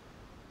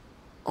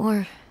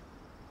 Or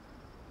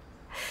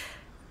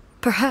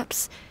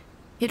perhaps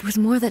it was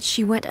more that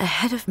she went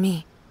ahead of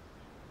me,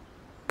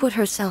 put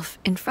herself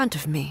in front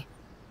of me,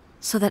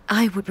 so that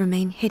I would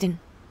remain hidden.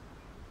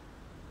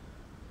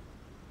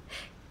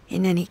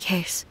 In any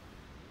case,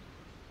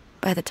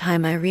 by the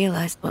time I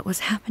realized what was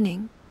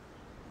happening,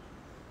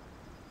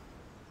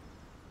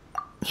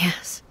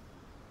 yes,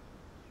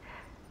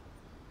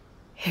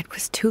 it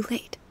was too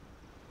late.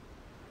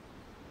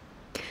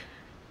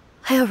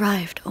 I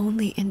arrived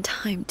only in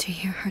time to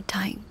hear her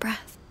dying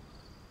breath.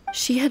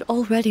 She had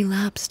already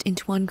lapsed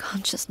into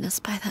unconsciousness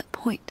by that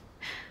point,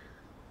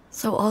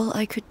 so all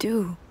I could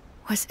do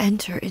was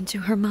enter into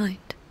her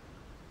mind.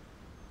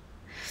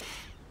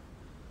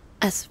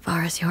 As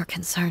far as you're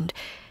concerned,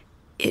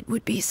 it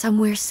would be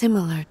somewhere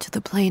similar to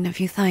the plane of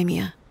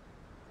Euthymia.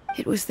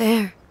 It was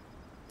there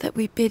that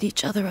we bid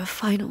each other a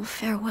final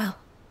farewell.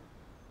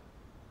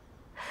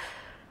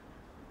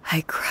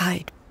 I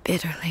cried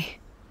bitterly.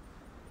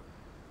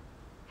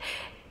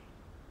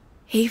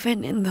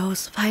 Even in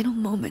those final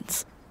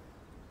moments,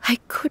 I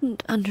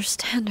couldn't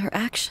understand her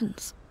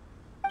actions.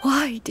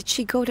 Why did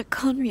she go to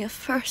Conria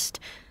first,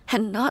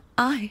 and not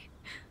I?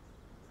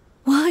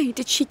 Why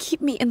did she keep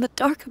me in the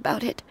dark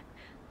about it?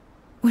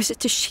 Was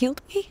it to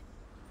shield me?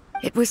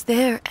 It was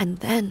there and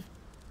then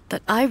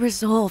that I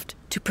resolved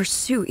to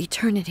pursue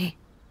eternity.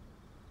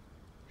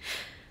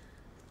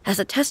 As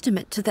a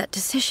testament to that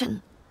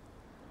decision,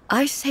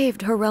 I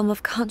saved her realm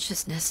of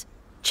consciousness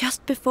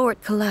just before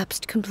it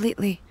collapsed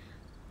completely,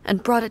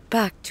 and brought it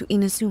back to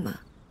Inazuma.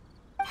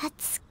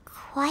 That's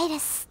quite a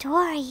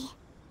story.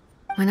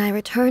 When I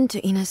returned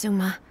to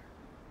Inazuma,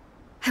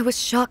 I was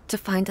shocked to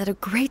find that a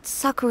great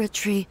Sakura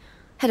tree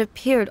had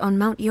appeared on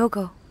Mount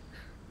Yogo.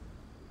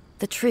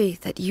 The tree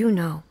that you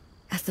know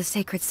as the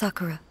sacred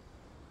Sakura.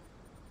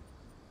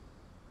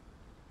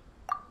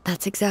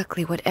 That's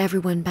exactly what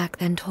everyone back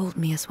then told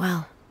me as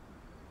well.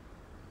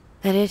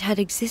 That it had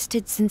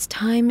existed since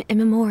time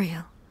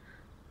immemorial.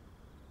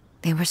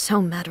 They were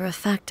so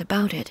matter-of-fact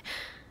about it,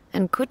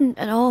 and couldn't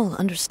at all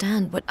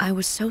understand what I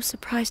was so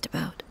surprised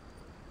about.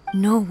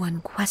 No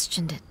one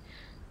questioned it,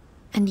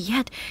 and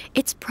yet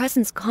its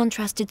presence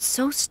contrasted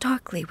so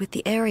starkly with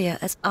the area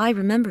as I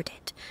remembered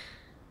it.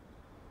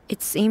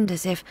 It seemed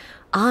as if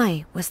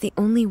I was the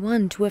only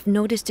one to have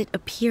noticed it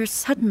appear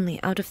suddenly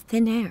out of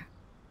thin air.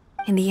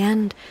 In the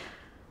end,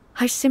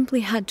 I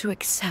simply had to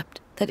accept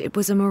that it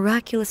was a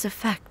miraculous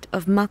effect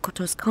of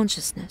Makoto's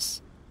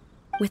consciousness.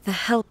 With the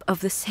help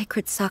of the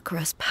sacred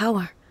Sakura's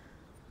power,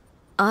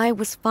 I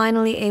was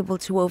finally able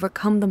to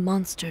overcome the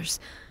monsters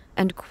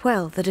and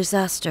quell the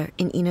disaster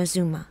in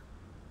Inazuma.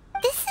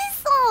 This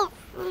is all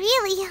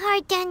really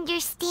hard to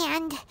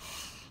understand.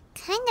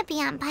 Kinda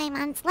beyond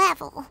Paimon's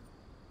level.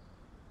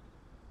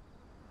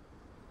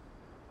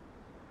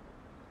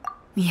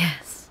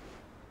 Yes.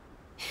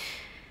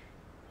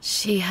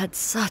 She had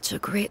such a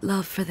great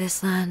love for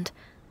this land,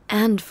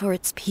 and for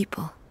its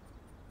people.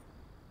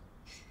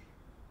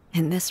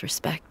 In this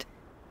respect,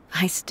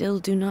 I still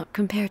do not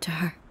compare to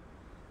her.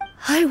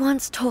 I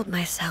once told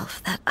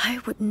myself that I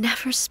would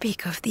never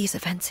speak of these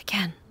events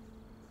again.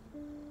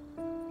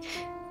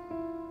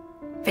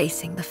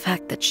 Facing the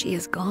fact that she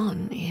is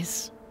gone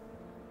is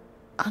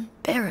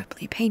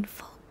unbearably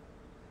painful.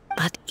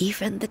 But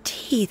even the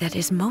tea that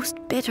is most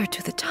bitter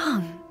to the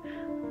tongue,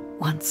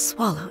 once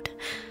swallowed,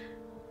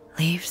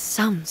 leaves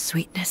some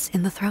sweetness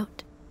in the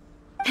throat.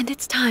 And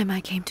it's time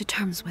I came to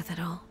terms with it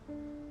all.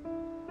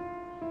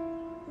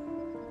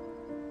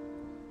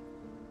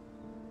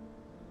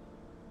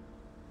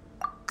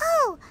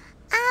 Oh,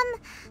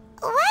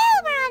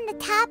 while we're on the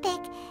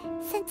topic,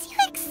 since you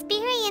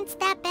experienced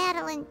that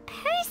battle in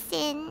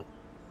person...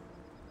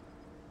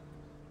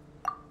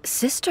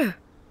 Sister?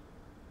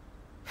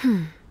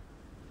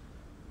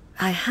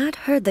 I had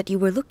heard that you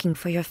were looking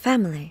for your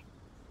family.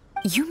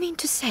 You mean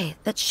to say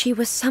that she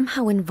was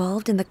somehow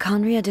involved in the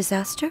Conria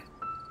disaster?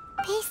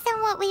 Based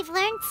on what we've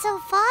learned so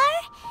far,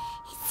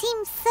 it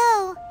seems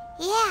so,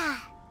 yeah.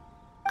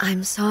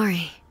 I'm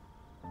sorry.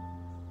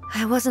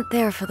 I wasn't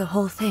there for the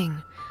whole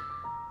thing.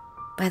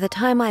 By the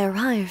time I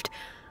arrived,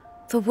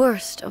 the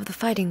worst of the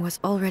fighting was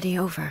already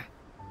over.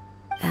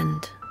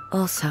 And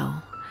also,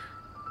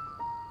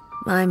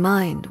 my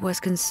mind was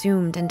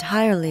consumed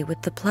entirely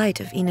with the plight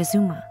of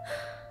Inazuma,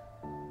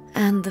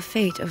 and the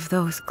fate of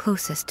those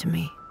closest to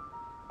me.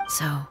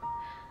 So,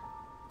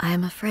 I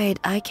am afraid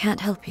I can't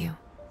help you.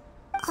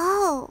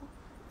 Oh,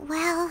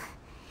 well,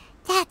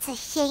 that's a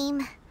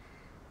shame.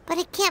 But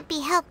it can't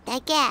be helped, I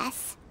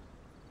guess.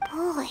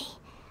 Boy,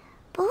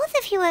 both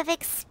of you have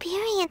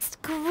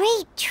experienced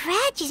great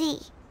tragedy.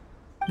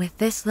 With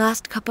this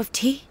last cup of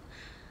tea,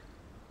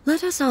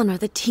 let us honor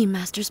the Tea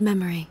Master's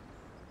memory.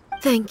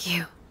 Thank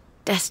you,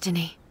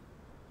 Destiny,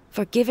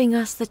 for giving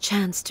us the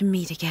chance to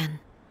meet again.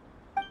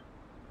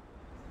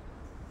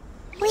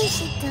 We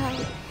should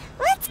go.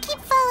 Let's keep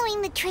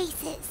following the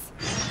traces.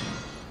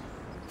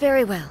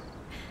 Very well.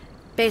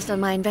 Based on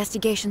my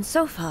investigation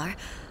so far,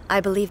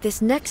 I believe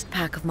this next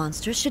pack of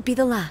monsters should be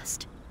the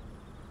last.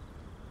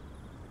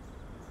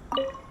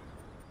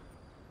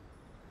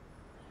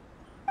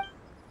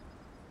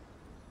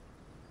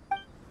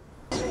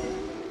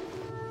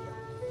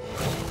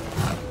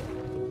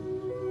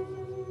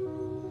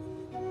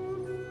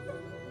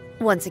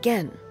 Once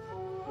again,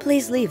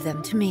 please leave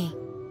them to me.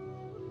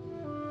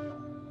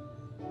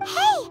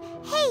 Hey!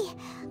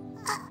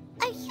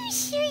 Are you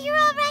sure you're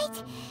all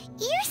right?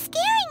 You're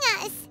scaring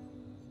us!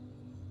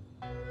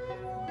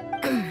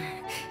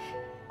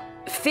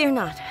 Fear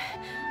not.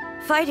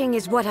 Fighting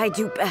is what I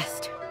do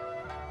best.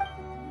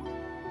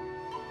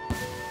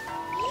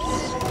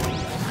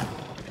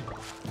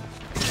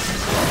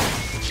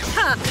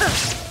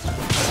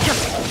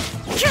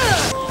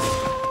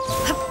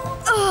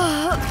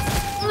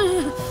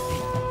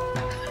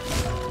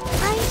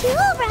 Are you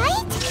all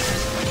right?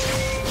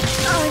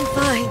 I'm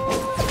fine.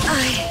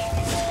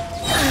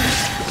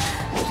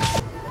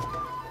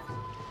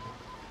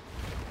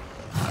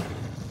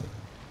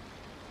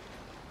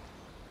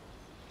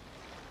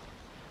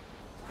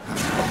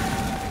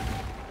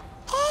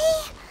 Hey,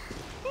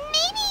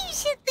 maybe you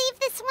should leave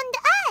this one to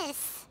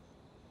us.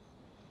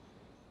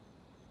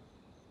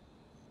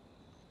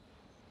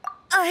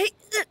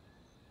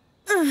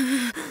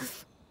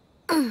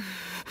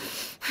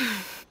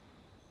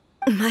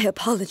 My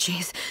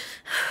apologies.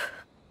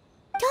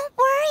 Don't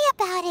worry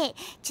about it.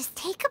 Just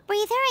take a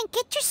breather and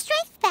get your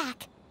strength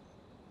back.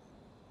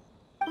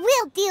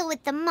 We'll deal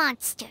with the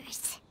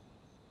monsters.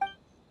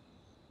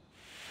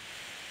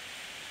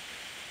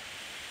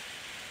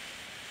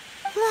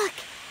 Look,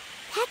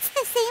 that's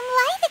the same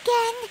light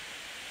again.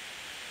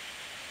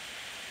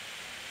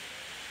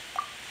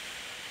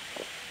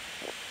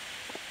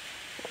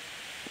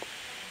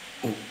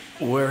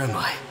 Where am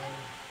I?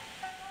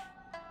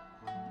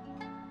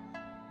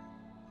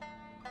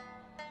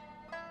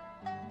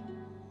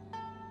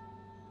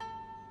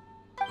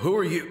 Who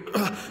are you?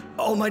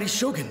 Almighty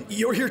Shogun,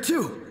 you're here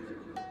too!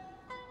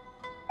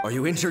 Are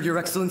you injured, Your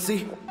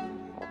Excellency?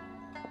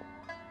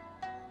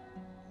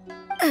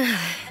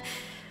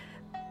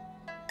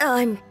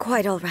 I'm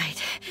quite all right.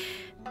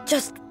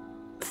 Just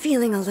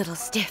feeling a little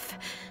stiff.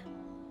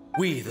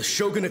 We, the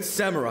Shogunate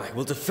Samurai,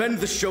 will defend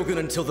the Shogun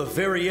until the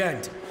very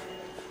end.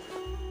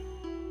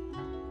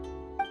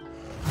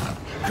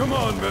 Come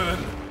on, men!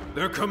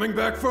 They're coming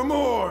back for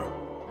more!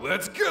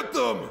 Let's get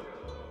them!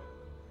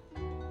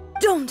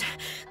 Don't!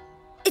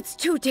 It's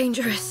too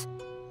dangerous.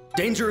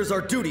 Danger is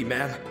our duty,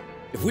 ma'am.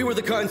 If we were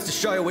the kinds to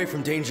shy away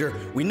from danger,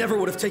 we never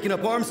would have taken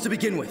up arms to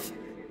begin with.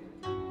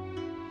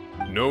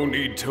 No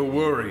need to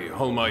worry,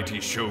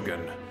 Almighty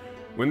Shogun.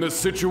 When the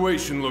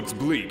situation looks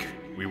bleak,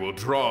 we will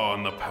draw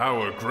on the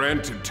power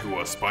granted to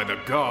us by the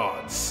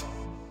gods.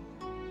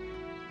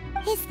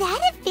 Is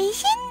that a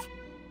vision?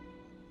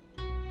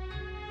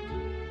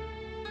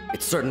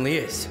 It certainly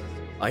is.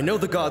 I know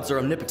the gods are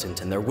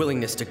omnipotent, and their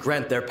willingness to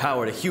grant their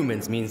power to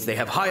humans means they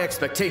have high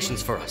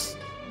expectations for us.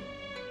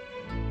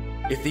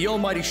 If the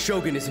Almighty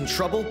Shogun is in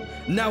trouble,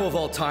 now of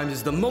all times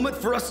is the moment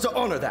for us to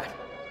honor that.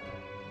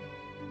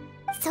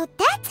 So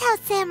that's how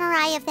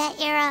samurai of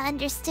that era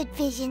understood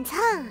visions,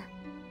 huh?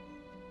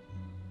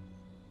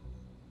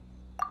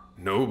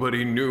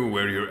 Nobody knew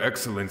where Your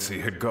Excellency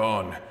had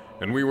gone,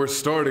 and we were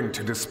starting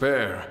to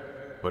despair.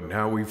 But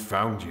now we've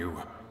found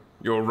you.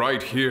 You're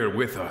right here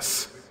with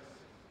us.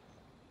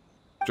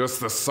 Just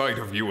the sight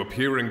of you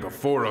appearing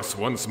before us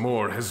once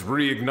more has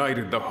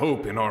reignited the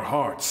hope in our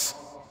hearts.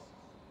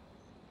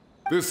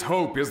 This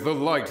hope is the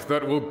light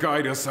that will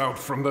guide us out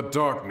from the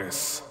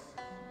darkness.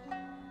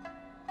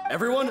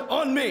 Everyone,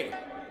 on me!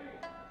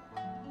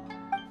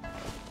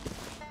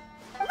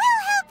 We'll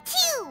help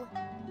too!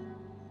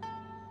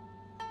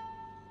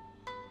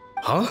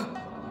 Huh?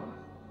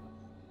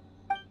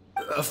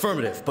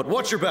 Affirmative, but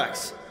watch your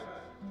backs.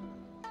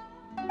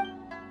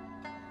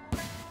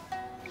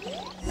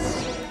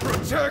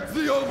 Protect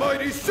the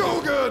almighty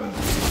Shogun!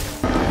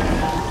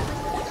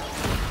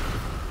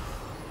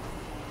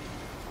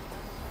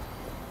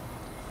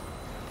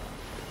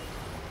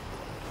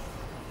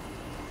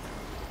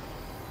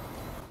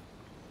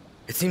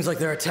 It seems like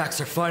their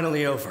attacks are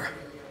finally over.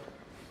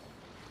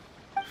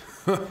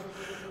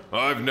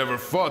 I've never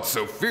fought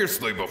so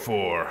fiercely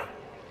before.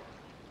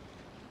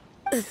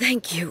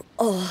 Thank you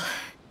all.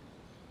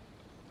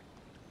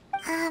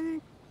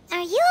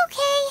 Are you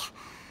okay?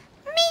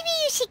 Maybe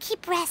you should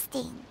keep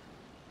resting.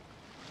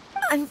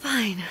 I'm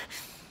fine.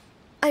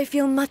 I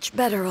feel much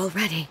better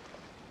already.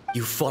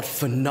 You fought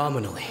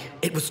phenomenally.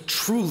 It was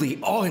truly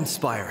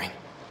awe-inspiring.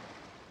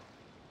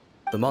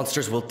 The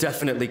monsters will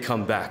definitely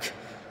come back.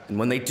 And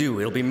when they do,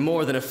 it'll be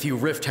more than a few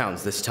Rift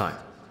Hounds this time.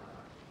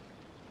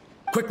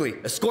 Quickly,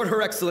 escort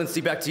Her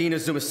Excellency back to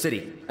Inazuma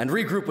City, and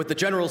regroup with the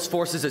General's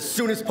forces as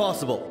soon as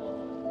possible.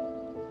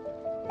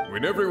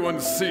 When everyone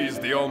sees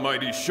the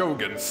almighty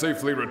Shogun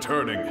safely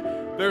returning,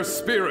 their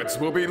spirits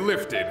will be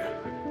lifted.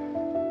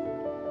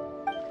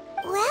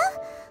 Well,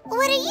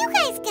 what are you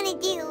guys gonna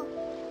do?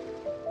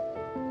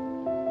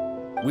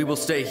 We will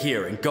stay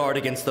here and guard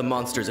against the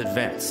monsters'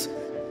 advance.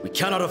 We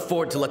cannot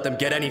afford to let them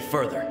get any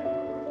further.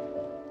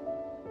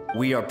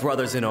 We are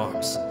brothers in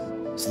arms.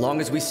 As long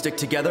as we stick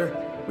together,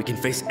 we can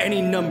face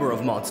any number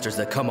of monsters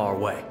that come our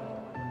way.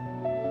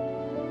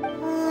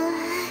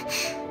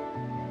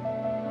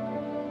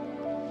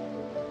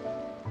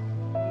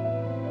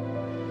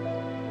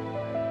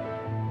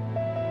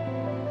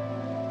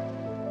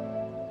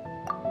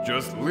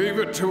 Just leave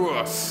it to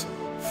us.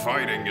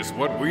 Fighting is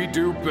what we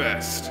do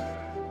best.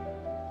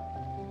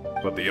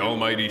 But the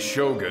almighty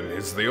Shogun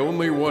is the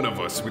only one of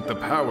us with the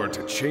power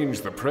to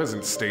change the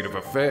present state of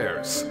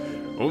affairs.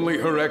 Only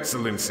Her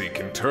Excellency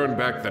can turn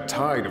back the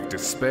tide of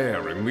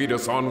despair and lead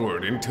us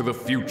onward into the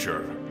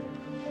future.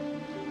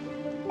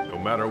 No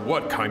matter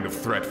what kind of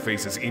threat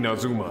faces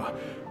Inazuma,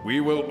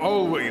 we will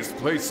always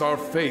place our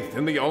faith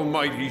in the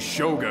almighty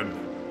Shogun.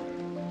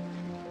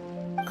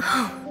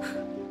 Oh.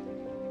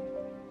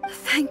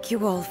 Thank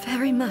you all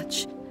very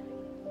much.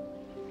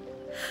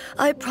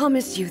 I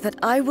promise you that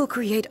I will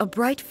create a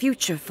bright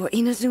future for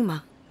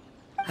Inazuma.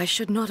 I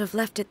should not have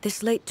left it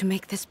this late to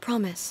make this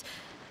promise.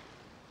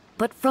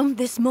 But from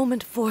this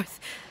moment forth,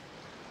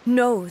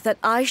 know that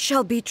I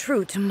shall be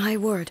true to my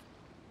word.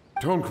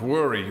 Don't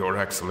worry, Your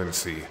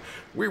Excellency.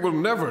 We will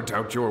never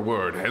doubt your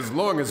word as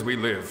long as we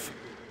live.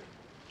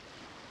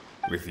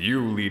 With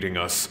you leading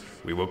us,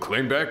 we will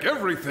claim back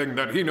everything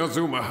that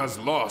Inazuma has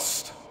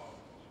lost.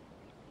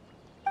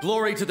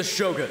 Glory to the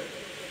Shogun!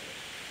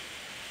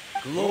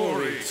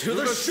 Glory to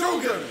the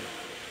Shogun!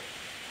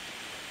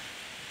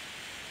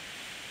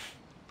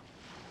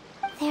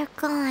 They're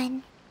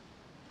gone.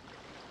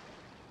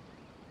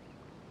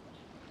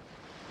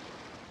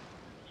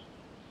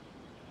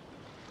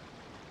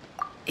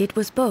 It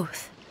was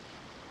both.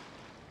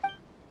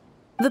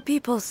 The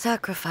people's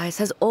sacrifice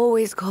has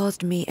always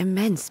caused me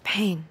immense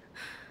pain.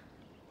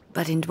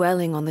 But in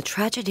dwelling on the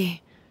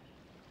tragedy,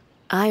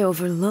 I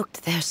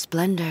overlooked their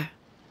splendor.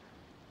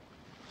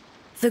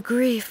 The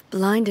grief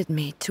blinded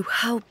me to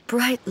how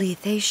brightly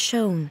they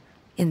shone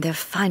in their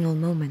final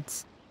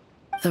moments.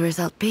 The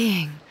result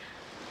being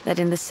that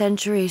in the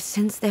centuries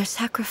since their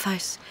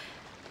sacrifice,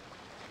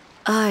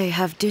 I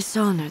have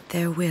dishonored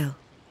their will.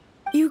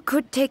 You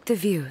could take the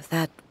view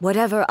that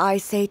whatever I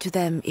say to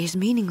them is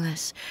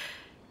meaningless,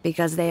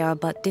 because they are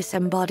but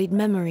disembodied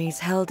memories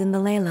held in the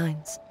ley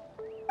lines.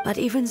 But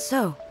even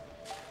so,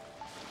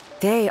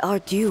 they are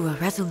due a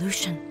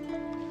resolution.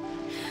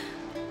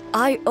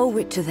 I owe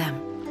it to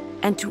them,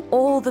 and to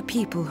all the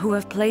people who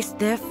have placed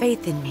their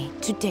faith in me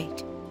to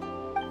date.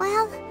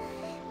 Well,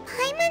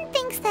 Paimon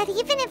thinks that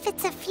even if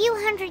it's a few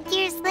hundred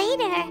years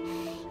later,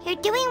 you're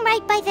doing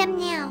right by them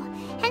now,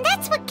 and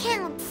that's what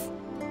counts.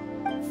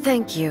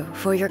 Thank you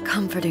for your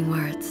comforting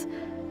words.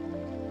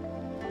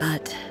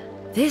 But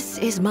this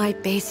is my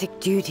basic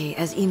duty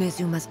as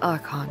Inazuma's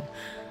Archon,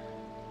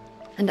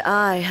 and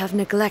I have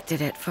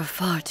neglected it for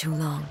far too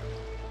long.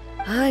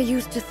 I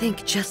used to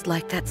think just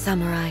like that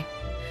samurai,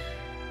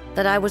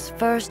 that I was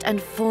first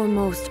and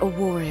foremost a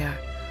warrior,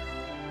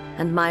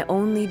 and my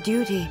only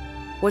duty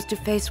was to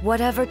face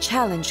whatever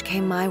challenge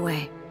came my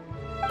way.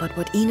 But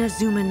what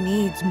Inazuma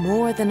needs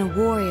more than a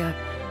warrior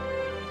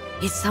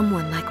is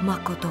someone like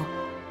Makoto.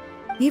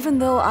 Even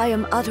though I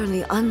am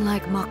utterly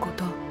unlike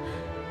Makoto,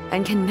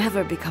 and can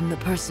never become the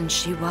person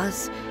she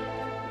was,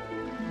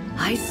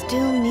 I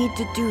still need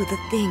to do the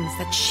things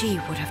that she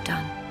would have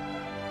done.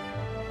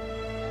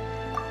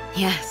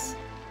 Yes,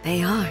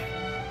 they are.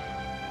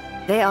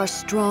 They are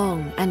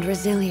strong and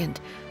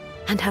resilient,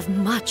 and have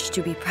much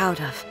to be proud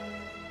of.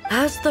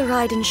 As the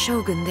Raiden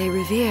Shogun they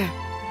revere,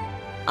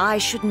 I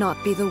should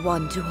not be the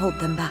one to hold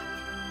them back.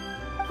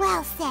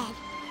 Well said.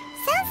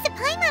 Sounds to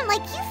Paimon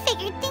like you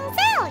figured things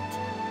out.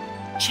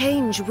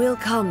 Change will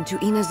come to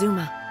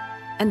Inazuma,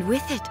 and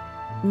with it,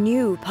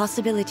 new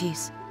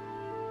possibilities.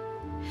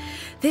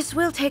 This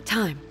will take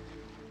time,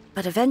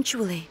 but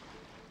eventually,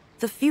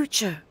 the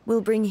future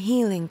will bring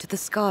healing to the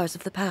scars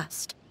of the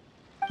past.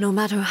 No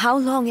matter how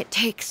long it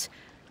takes,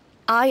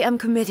 I am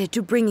committed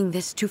to bringing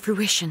this to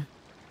fruition.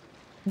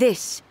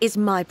 This is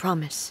my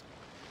promise.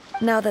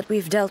 Now that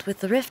we've dealt with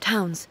the Rift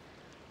Hounds,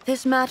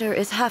 this matter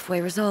is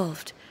halfway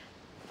resolved.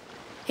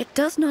 It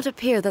does not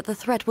appear that the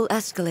threat will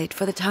escalate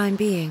for the time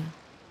being.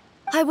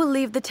 I will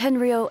leave the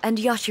Tenryo and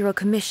Yashiro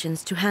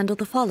commissions to handle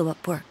the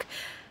follow-up work,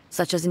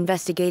 such as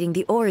investigating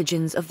the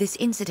origins of this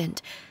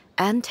incident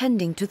and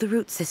tending to the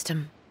root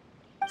system.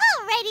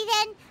 Alrighty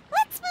then,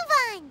 let's move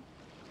on.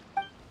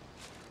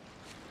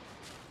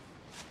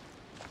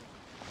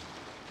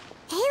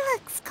 It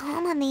looks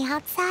calm on the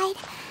outside,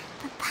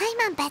 but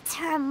Paimon bets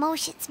her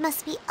emotions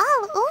must be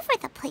all over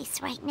the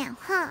place right now,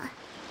 huh?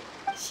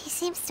 She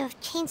seems to have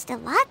changed a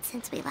lot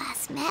since we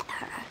last met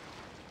her.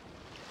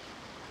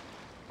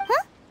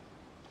 Huh?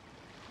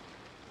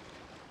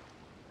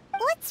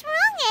 What's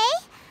wrong, eh?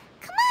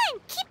 Come on,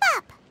 keep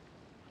up!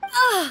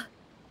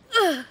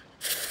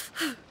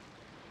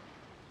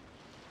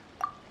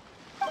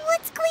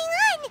 What's going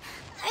on?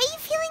 Are you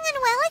feeling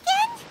unwell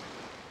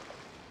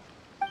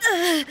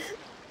again?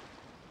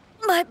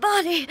 My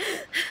body...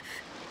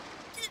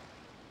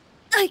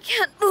 I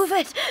can't move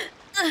it.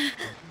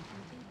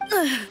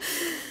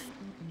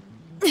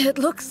 It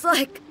looks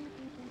like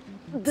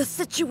the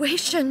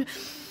situation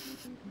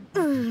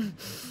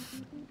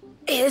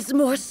is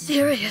more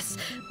serious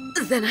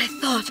than I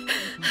thought.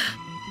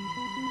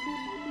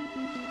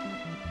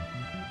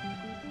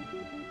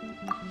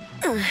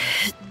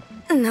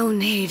 No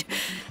need.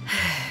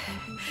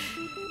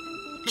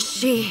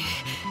 She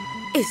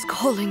is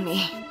calling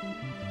me.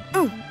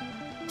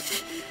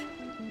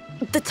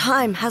 The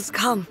time has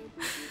come.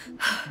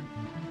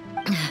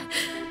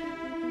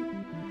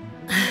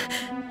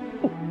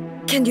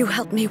 Can you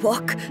help me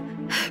walk?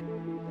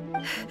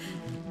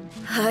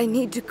 I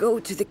need to go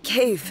to the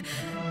cave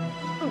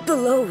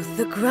below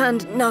the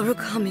Grand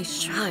Narukami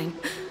Shrine.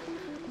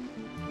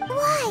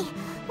 Why?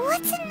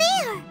 What's in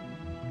there?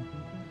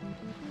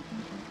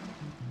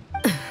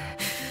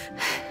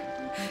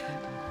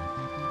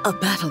 A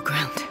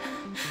battleground.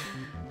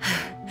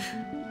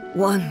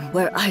 One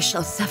where I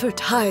shall sever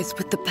ties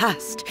with the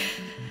past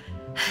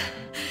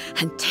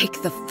and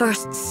take the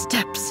first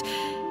steps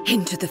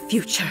into the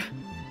future.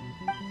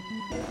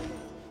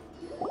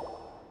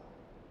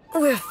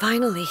 We're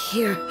finally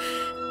here.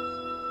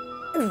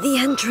 The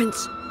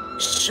entrance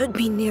should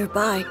be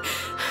nearby.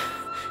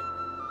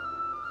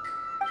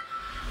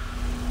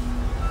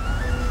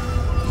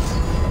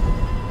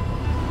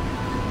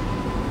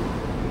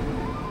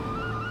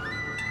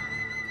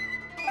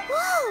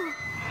 Whoa!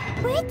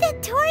 Where'd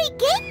that Torii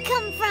gate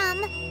come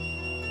from?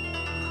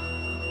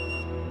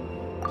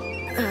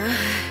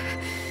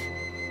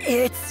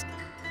 It's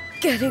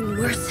getting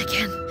worse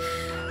again.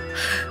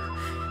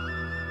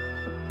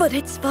 But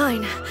it's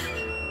fine.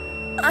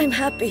 I'm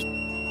happy.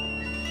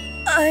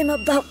 I'm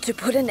about to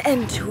put an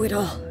end to it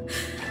all.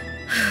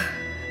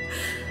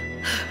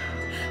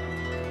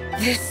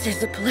 This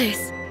is a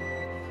place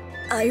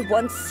I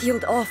once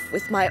sealed off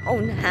with my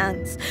own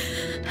hands.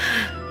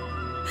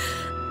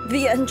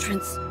 The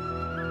entrance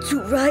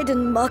to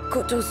Raiden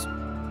Makoto's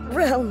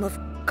realm of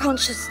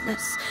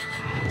consciousness.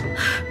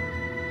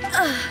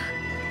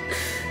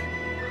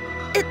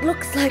 It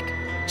looks like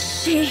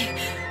she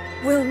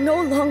will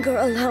no longer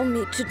allow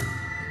me to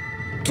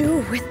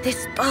do with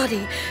this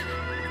body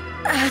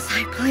as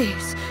I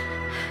please.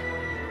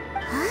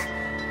 Huh?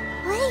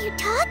 What are you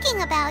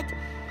talking about?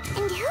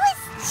 And who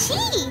is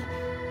she?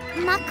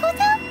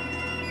 Makoto?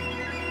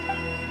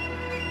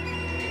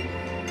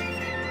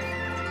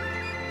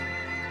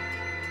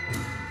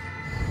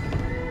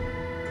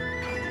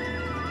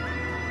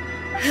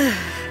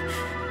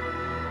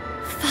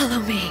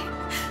 Follow me.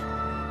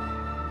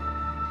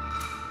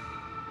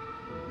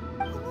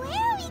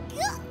 Where are we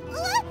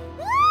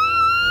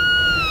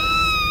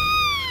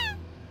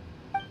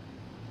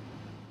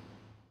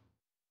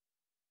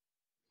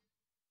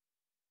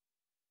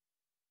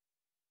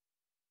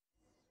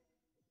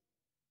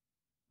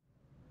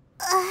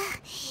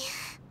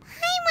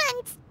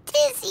Paimon's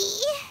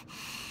dizzy.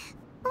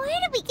 Where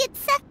did we get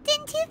sucked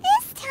into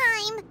this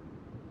time?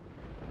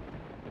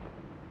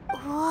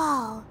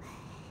 Whoa.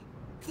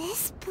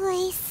 This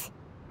place...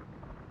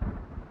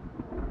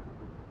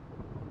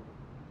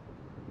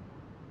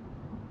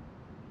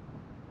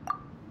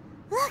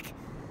 Look!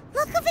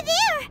 Look over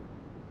there!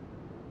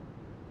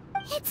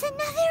 It's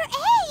another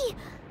A!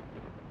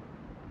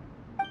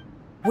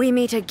 We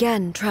meet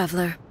again,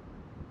 traveler.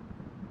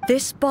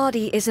 This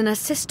body is an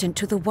assistant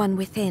to the One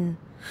Within,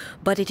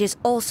 but it is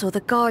also the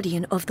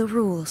guardian of the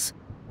rules.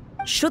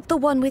 Should the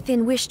One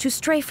Within wish to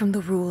stray from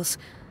the rules,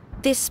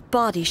 this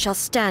body shall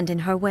stand in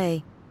her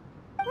way.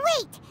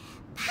 Wait!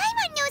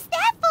 Paimon knows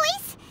that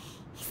voice!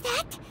 Is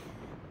that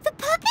the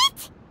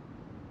puppet?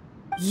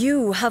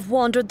 You have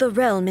wandered the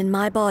realm in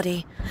my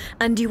body,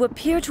 and you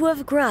appear to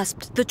have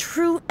grasped the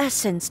true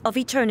essence of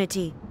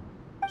eternity.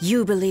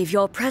 You believe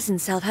your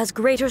present self has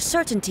greater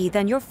certainty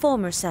than your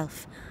former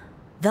self.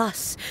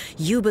 Thus,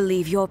 you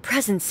believe your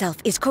present self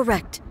is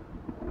correct,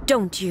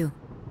 don't you?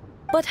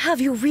 But have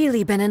you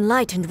really been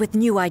enlightened with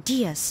new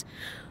ideas?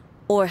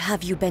 Or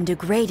have you been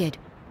degraded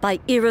by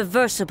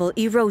irreversible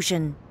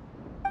erosion?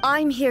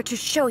 I'm here to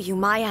show you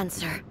my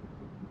answer.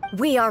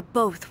 We are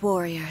both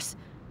warriors,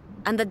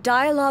 and the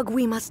dialogue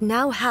we must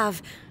now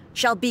have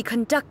shall be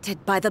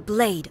conducted by the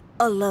blade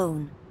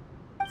alone.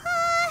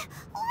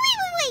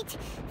 Wait!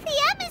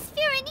 The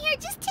atmosphere in here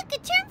just took a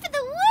turn for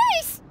the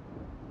worse!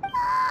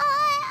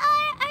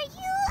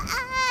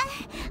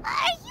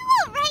 Are you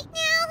alright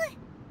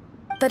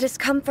now? The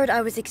discomfort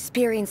I was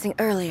experiencing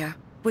earlier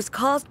was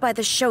caused by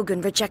the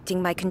Shogun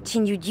rejecting my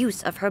continued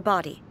use of her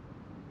body.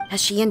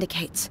 As she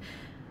indicates,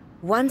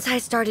 once I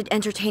started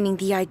entertaining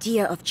the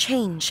idea of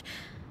change,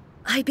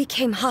 I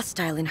became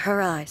hostile in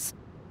her eyes.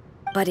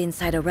 But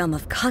inside a realm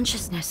of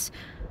consciousness,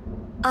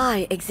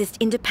 I exist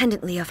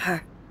independently of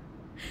her.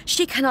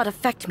 She cannot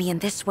affect me in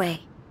this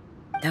way.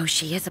 Though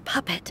she is a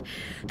puppet,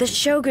 the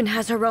Shogun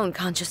has her own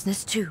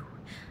consciousness too.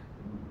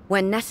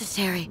 When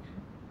necessary,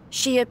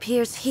 she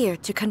appears here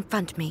to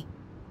confront me.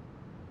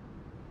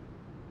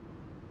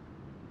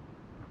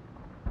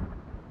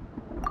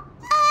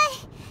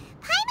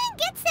 Paimon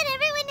gets that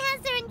everyone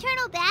has their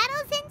internal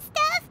battles and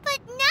stuff, but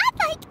not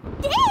like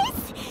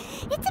this!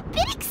 It's a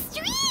bit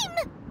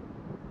extreme!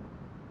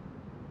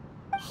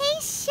 Hey,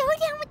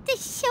 showdown with the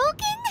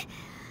Shogun?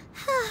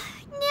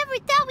 Never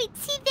thought we'd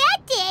see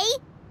that day!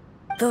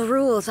 The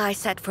rules I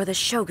set for the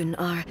Shogun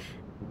are...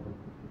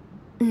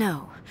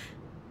 No.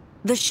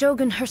 The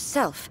Shogun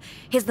herself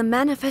is the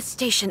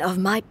manifestation of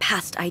my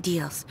past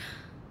ideals.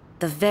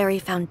 The very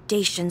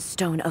foundation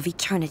stone of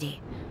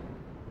eternity.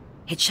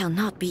 It shall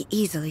not be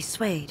easily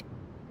swayed.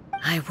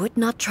 I would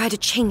not try to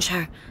change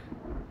her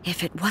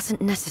if it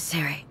wasn't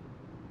necessary.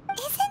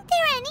 Isn't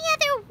there any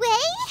other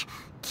way?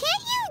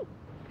 Can't you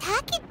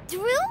talk it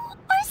through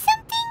or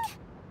something?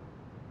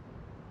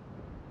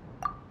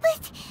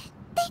 But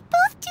they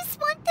both just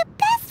want the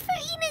best for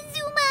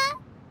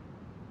Inazuma.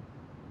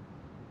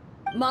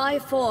 My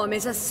form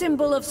is a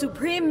symbol of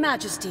supreme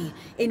majesty,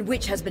 in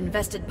which has been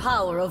vested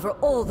power over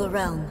all the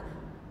realm.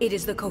 It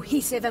is the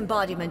cohesive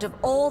embodiment of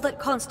all that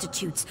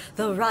constitutes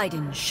the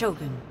Raiden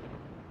Shogun.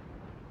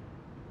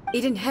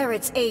 It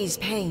inherits Ei's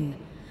pain,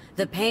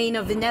 the pain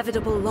of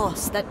inevitable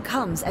loss that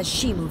comes as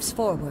she moves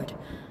forward.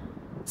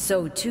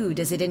 So too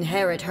does it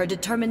inherit her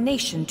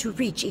determination to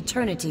reach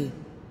eternity.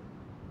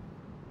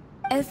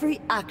 Every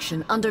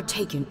action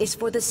undertaken is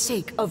for the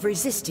sake of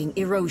resisting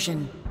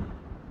erosion.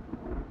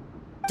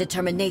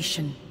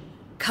 Determination,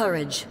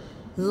 courage,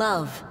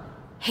 love,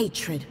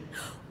 hatred,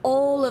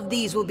 all of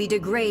these will be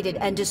degraded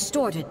and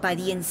distorted by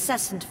the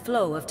incessant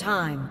flow of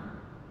time.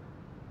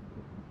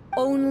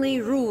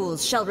 Only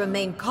rules shall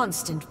remain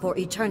constant for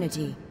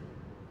eternity.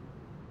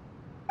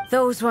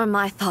 Those were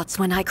my thoughts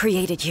when I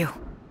created you.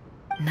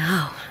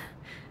 Now,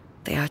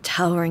 they are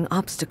towering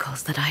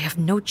obstacles that I have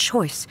no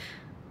choice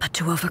but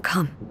to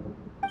overcome.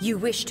 You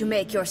wish to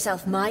make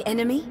yourself my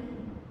enemy?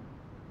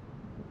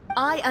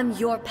 I am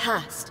your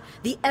past,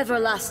 the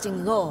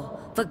everlasting law,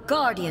 the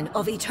guardian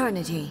of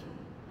eternity.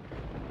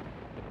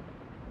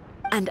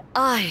 And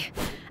I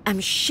am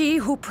she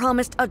who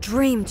promised a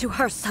dream to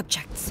her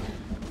subjects.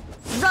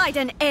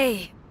 Raiden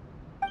A.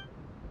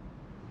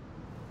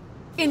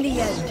 In the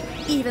end,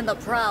 even the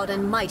proud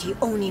and mighty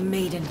Oni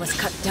Maiden was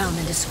cut down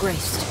and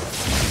disgraced.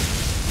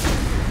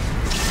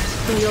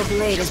 Though your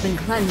blade has been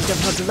cleansed of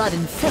her blood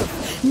and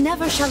filth,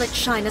 never shall it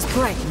shine as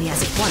brightly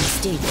as it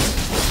once did.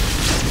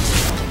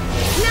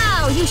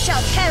 Now you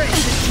shall perish!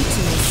 The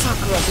Kitsune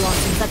Sakura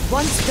blossoms that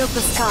once filled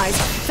the skies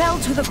fell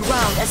to the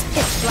ground as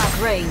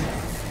pitch-black rain.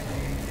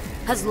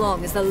 As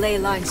long as the ley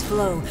lines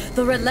flow,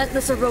 the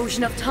relentless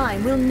erosion of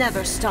time will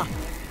never stop.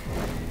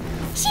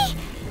 She's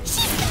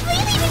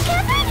completely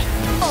recovered?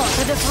 Or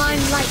the divine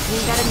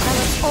lightning that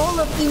envelops all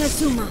of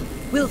Inazuma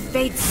will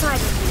fade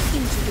silently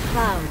into the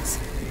clouds.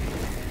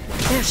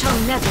 There shall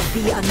never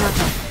be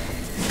another.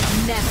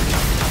 Never.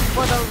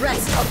 For the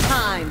rest of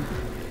time.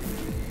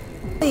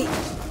 The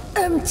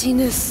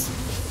emptiness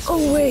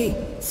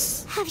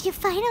awaits. Have you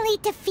finally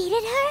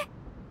defeated her?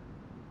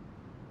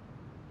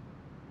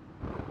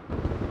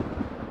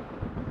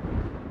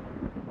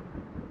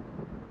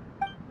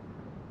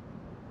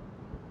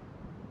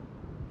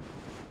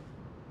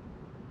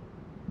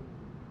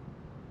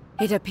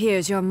 It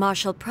appears your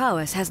martial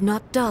prowess has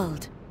not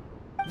dulled.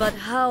 But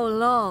how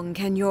long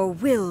can your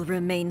will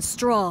remain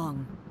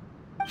strong?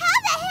 How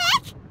the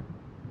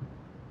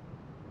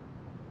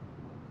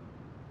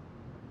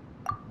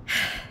heck?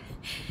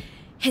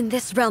 In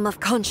this realm of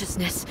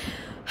consciousness,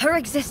 her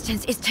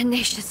existence is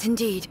tenacious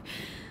indeed.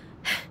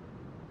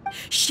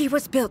 She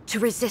was built to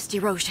resist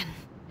erosion.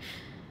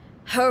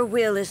 Her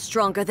will is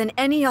stronger than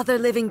any other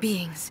living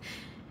being's,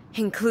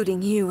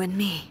 including you and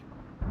me.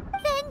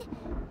 Then,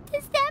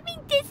 does that mean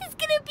this is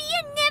gonna be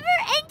a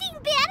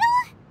never-ending battle?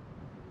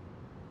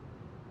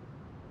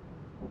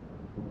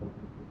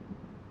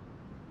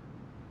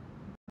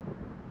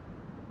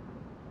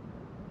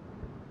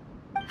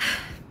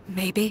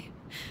 Maybe.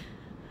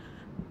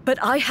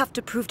 But I have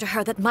to prove to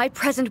her that my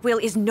present will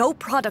is no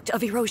product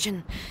of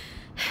erosion.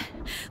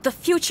 The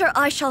future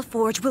I shall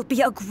forge will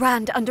be a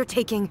grand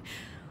undertaking,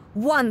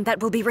 one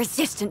that will be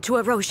resistant to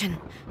erosion.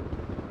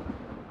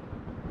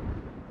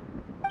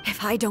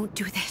 If I don't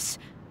do this,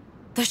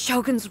 the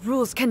Shogun's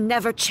rules can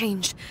never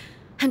change,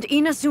 and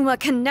Inazuma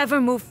can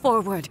never move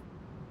forward.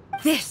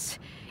 This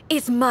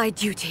is my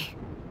duty.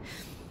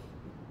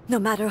 No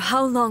matter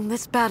how long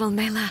this battle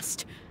may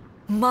last,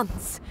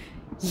 months,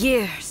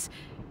 years,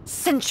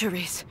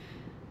 centuries,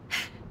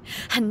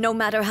 and no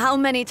matter how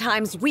many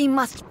times we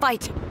must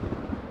fight,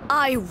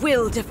 I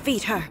will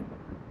defeat her.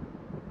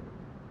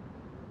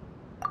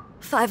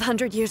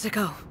 500 years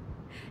ago,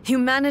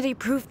 humanity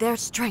proved their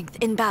strength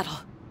in battle.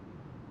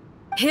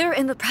 Here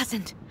in the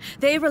present,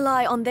 they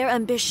rely on their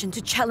ambition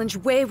to challenge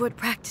wayward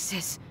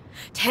practices,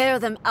 tear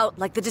them out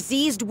like the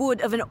diseased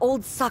wood of an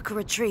old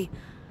Sakura tree,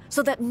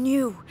 so that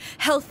new,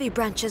 healthy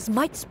branches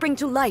might spring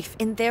to life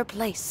in their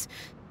place.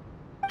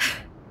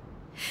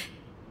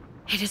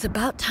 It is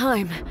about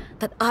time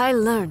that I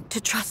learned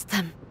to trust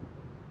them.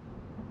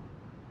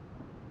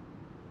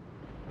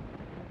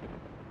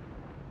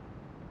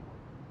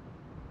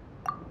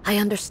 I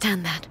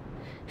understand that.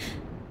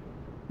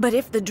 But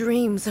if the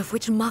dreams of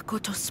which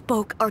Makoto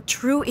spoke are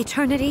true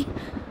eternity,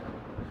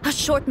 a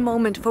short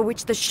moment for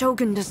which the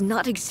Shogun does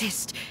not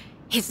exist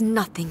is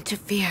nothing to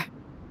fear.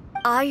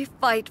 I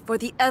fight for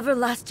the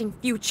everlasting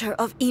future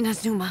of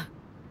Inazuma.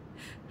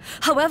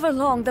 However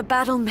long the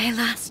battle may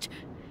last,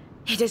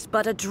 it is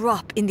but a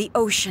drop in the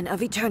ocean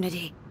of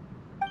eternity.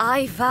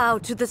 I vow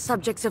to the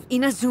subjects of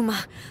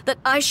Inazuma that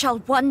I shall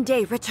one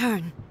day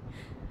return.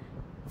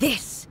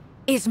 This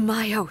is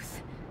my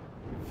oath.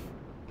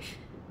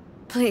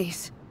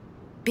 Please,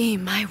 be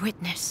my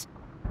witness.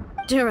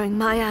 During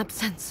my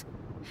absence,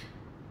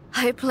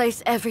 I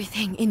place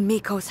everything in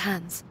Miko's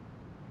hands.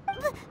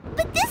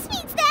 But this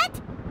means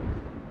that...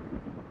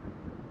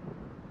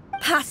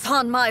 Pass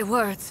on my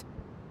words.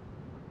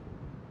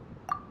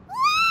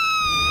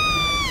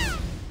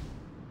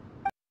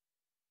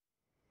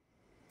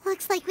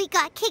 Looks like we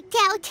got kicked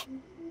out.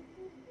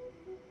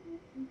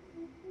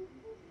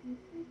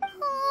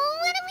 Oh,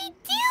 what do we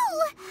do?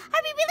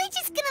 Are we really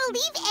just gonna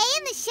leave A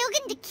and the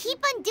Shogun to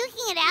keep on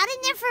duking it out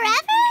in there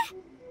forever?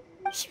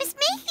 She was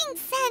making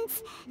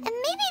sense, and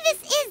maybe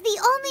this is the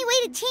only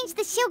way to change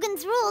the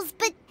Shogun's rules,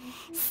 but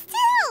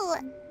still...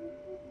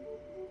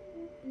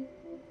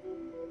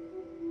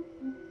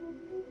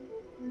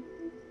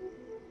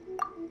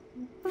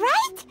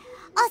 Right?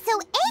 Also,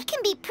 A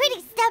can be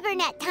pretty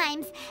stubborn at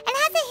times, and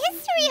has a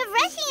history of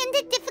rushing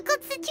into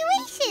difficult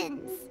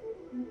situations.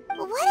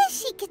 What if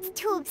she gets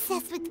too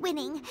obsessed with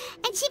winning,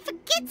 and she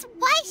forgets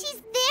why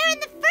she's there in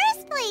the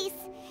first place?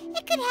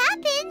 It could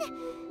happen,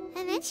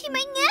 and then she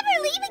might never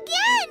leave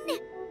again.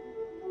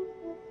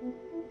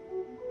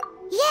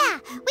 Yeah,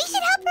 we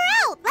should help her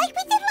out, like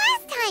we did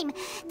last time.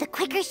 The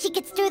quicker she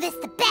gets through this,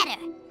 the better.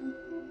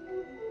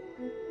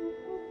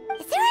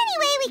 Is there any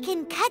way we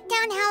can cut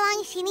down how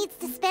long she needs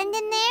to spend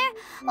in there?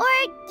 Or,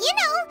 you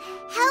know,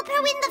 help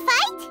her win the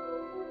fight?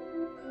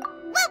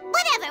 Well,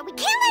 whatever. We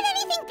can't let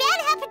anything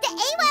bad happen to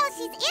A while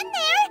she's in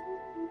there.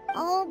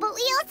 Oh, but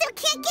we also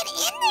can't get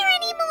in there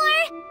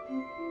anymore.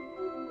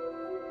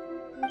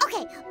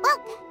 Okay, well,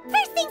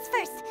 first things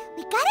first.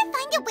 We gotta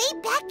find a way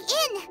back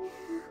in.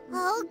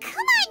 Oh,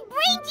 come on,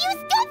 brain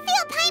juice. Don't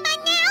feel Paimon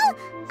now.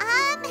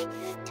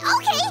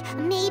 Okay,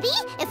 maybe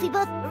if we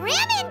both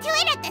ram into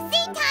it at the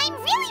same time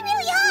really,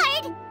 really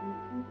hard.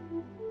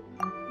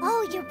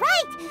 Oh, you're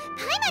right.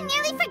 Paimon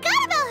nearly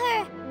forgot about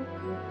her.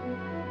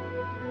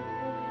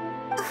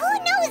 Who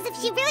knows if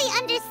she really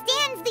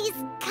understands these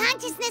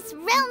consciousness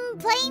realm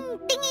plane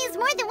thingies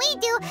more than we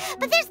do,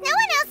 but there's no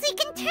one else we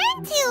can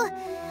turn to.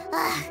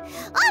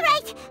 All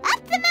right,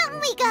 up the mountain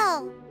we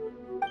go.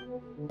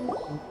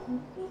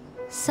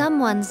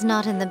 Someone's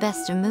not in the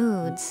best of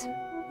moods.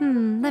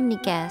 Let me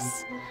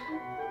guess.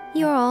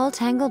 You're all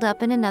tangled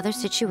up in another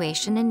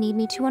situation and need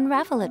me to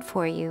unravel it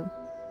for you.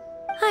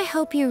 I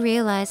hope you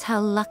realize how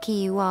lucky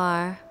you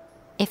are.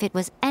 If it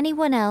was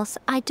anyone else,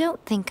 I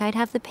don't think I'd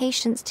have the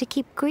patience to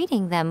keep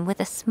greeting them with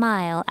a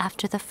smile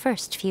after the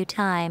first few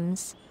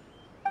times.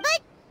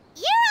 But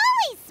you're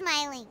always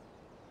smiling.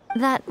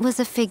 That was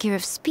a figure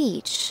of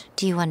speech,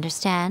 do you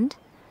understand?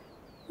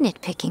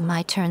 Nitpicking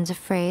my turns of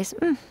phrase.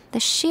 The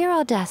sheer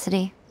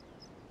audacity.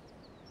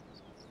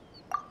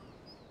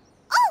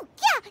 Oh,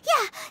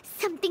 yeah.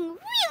 Something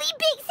really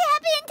big's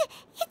happened.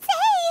 It's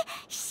A.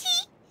 She...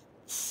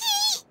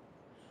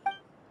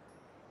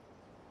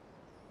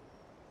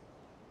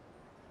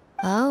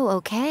 Oh,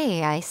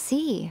 okay, I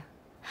see.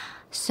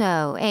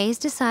 So, A's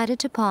decided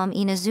to palm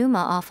Inazuma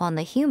off on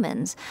the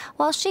humans,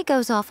 while she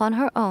goes off on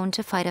her own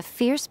to fight a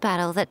fierce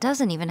battle that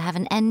doesn't even have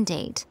an end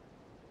date.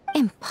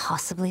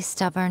 Impossibly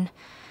stubborn.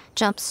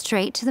 jumps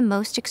straight to the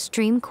most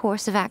extreme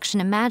course of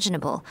action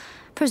imaginable,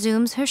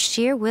 presumes her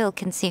sheer will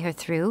can see her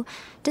through,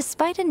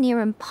 despite a near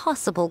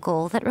impossible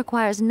goal that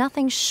requires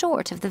nothing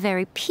short of the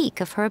very peak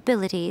of her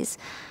abilities.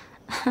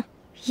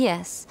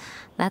 Yes,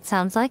 that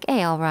sounds like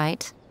A all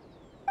right.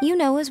 You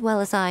know as well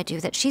as I do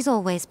that she's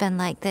always been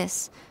like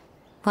this.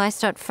 Why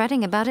start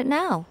fretting about it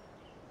now?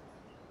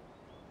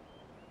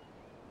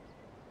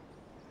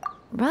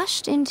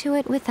 Rushed into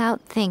it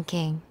without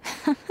thinking.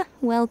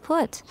 Well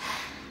put.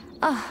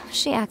 Oh,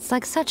 she acts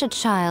like such a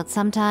child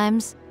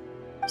sometimes.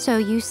 So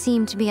you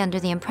seem to be under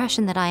the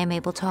impression that I am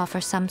able to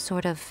offer some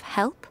sort of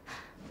help?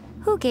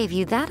 Who gave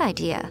you that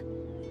idea?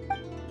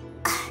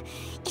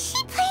 Is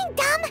she playing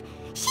dumb?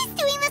 She's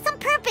doing this on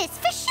purpose,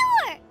 for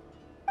sure!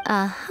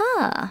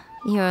 Aha,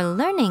 you're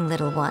learning,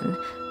 little one.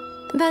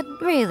 But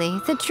really,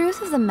 the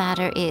truth of the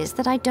matter is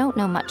that I don't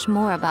know much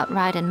more about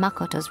Raiden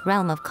Makoto's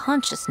realm of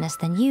consciousness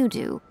than you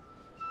do.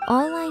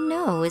 All I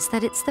know is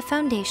that it's the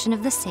foundation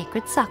of the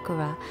sacred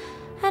Sakura,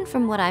 and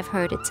from what I've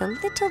heard, it's a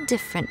little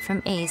different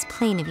from A's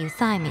plane of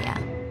euthymia.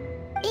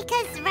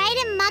 Because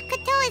Raiden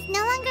Makoto is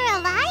no longer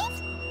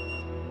alive?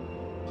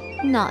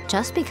 Not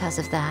just because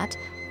of that.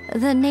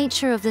 The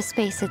nature of the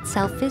space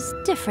itself is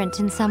different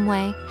in some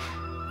way.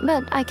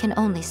 But I can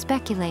only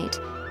speculate.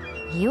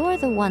 You're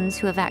the ones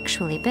who have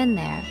actually been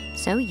there,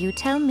 so you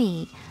tell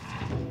me,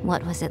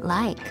 what was it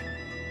like?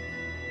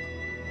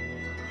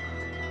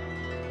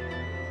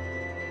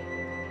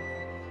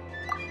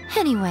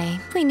 Anyway,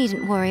 we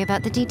needn't worry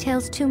about the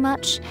details too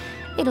much.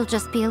 It'll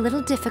just be a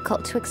little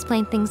difficult to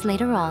explain things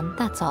later on,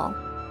 that's all.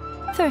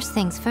 First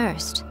things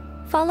first,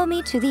 follow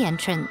me to the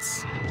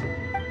entrance.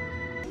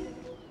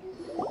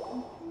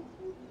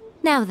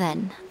 Now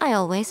then, I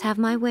always have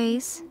my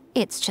ways.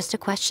 It's just a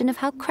question of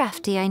how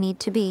crafty I need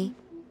to be.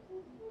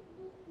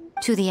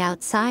 To the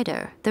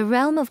outsider, the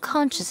realm of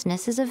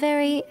consciousness is a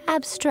very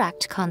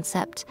abstract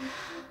concept.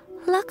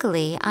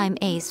 Luckily, I'm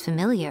A's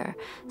familiar,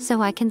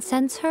 so I can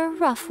sense her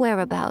rough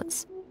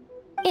whereabouts.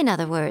 In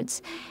other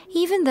words,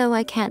 even though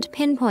I can't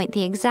pinpoint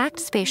the exact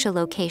spatial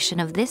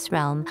location of this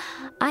realm,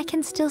 I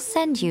can still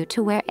send you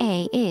to where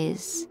A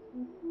is.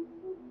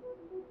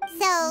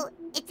 So,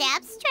 it's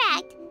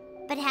abstract,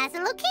 but has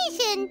a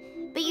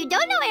location, but you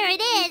don't know where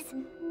it is,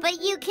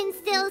 but you can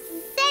still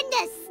send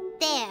us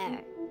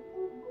there.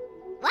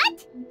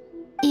 What?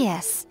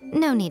 Yes,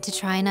 no need to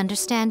try and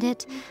understand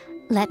it.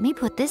 Let me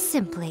put this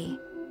simply.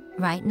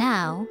 Right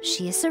now,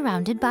 she is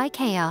surrounded by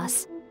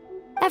chaos.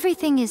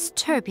 Everything is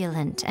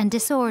turbulent and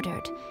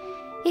disordered.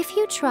 If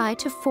you try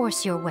to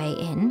force your way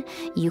in,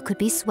 you could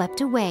be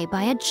swept away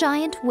by a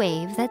giant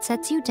wave that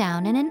sets you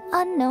down in an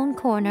unknown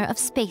corner of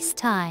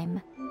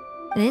space-time.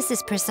 This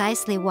is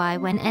precisely why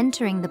when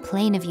entering the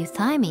plane of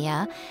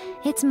euthymia,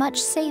 it's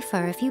much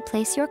safer if you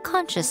place your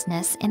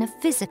consciousness in a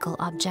physical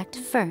object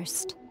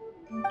first.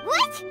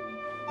 What?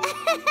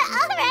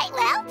 Alright,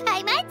 well,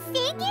 Paimon,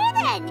 stay here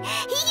then.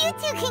 You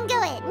two can go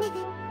in.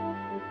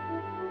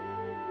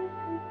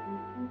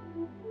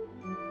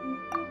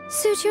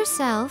 Suit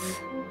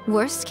yourself.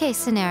 Worst case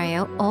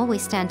scenario, all we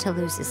stand to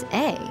lose is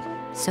A.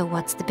 So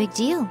what's the big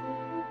deal?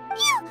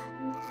 You...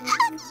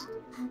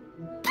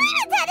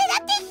 Paimon's had it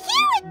up to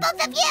here with both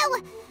of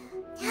you!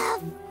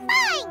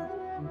 Fine!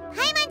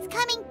 Paimon's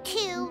coming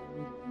too.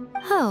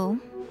 Oh.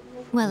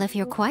 Well, if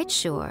you're quite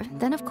sure,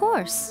 then of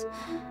course.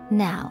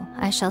 Now,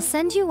 I shall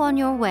send you on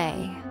your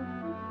way.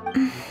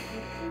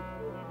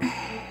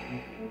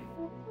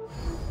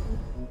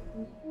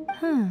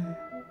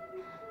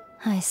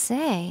 I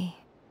say...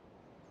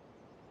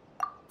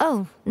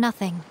 Oh,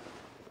 nothing.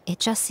 It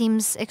just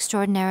seems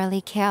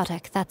extraordinarily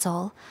chaotic, that's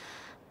all.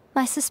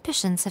 My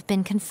suspicions have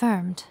been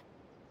confirmed.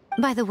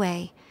 By the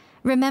way,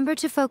 remember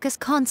to focus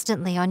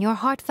constantly on your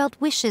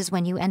heartfelt wishes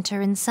when you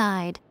enter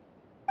inside.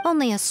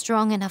 Only a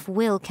strong enough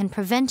will can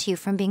prevent you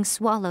from being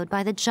swallowed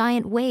by the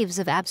giant waves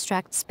of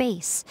abstract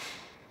space.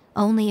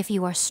 Only if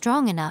you are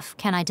strong enough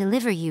can I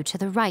deliver you to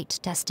the right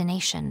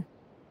destination.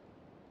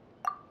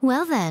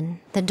 Well then,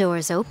 the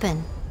door's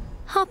open.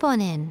 Hop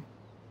on in.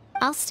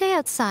 I'll stay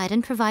outside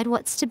and provide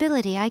what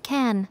stability I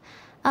can.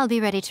 I'll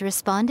be ready to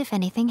respond if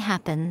anything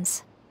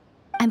happens.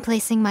 I'm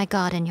placing my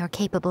god in your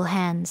capable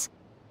hands.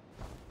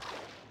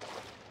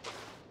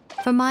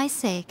 For my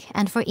sake,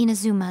 and for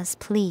Inazuma's,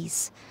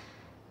 please.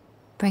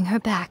 Bring her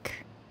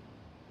back.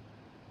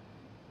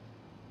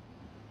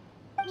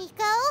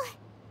 Miko,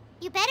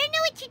 you better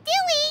know what you're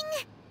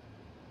doing!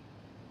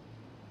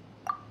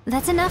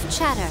 That's enough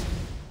chatter.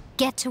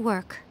 Get to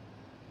work.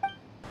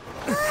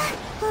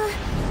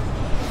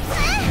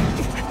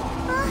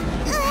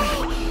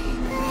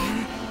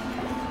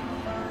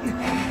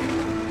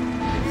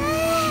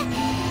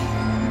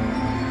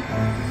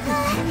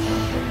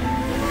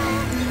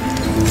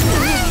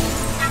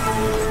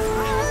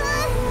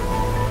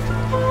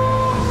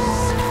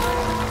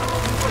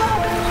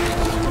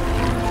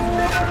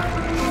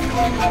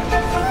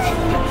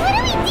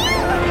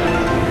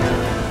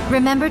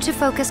 Remember to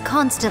focus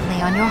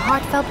constantly on your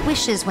heartfelt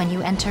wishes when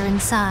you enter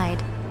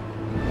inside.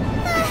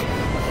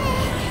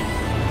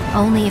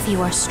 Only if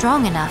you are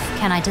strong enough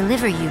can I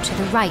deliver you to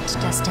the right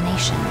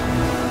destination.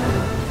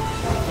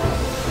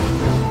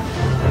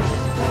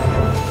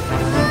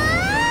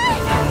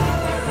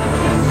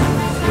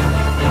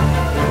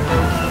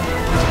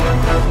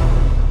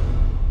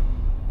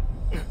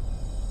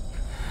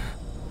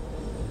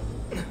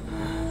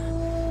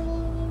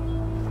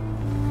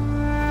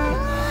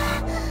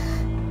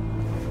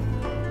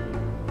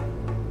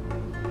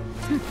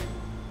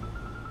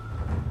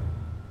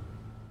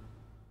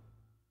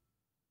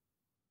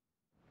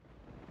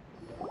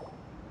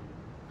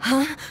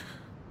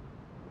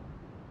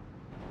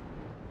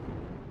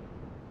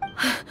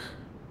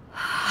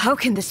 How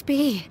can this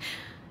be?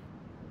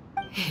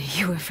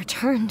 You have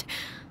returned.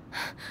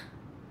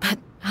 But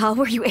how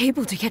were you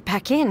able to get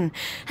back in?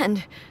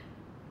 And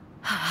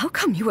how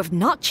come you have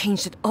not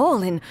changed at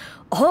all in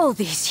all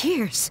these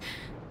years?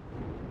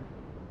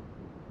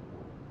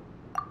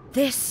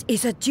 This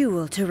is a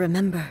duel to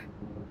remember.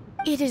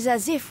 It is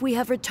as if we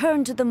have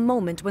returned to the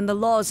moment when the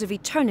laws of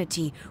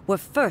eternity were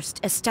first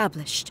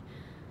established.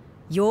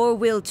 Your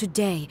will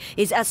today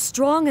is as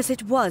strong as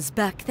it was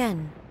back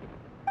then.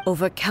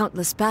 Over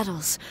countless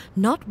battles,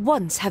 not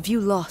once have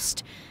you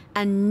lost,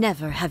 and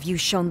never have you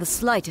shown the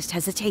slightest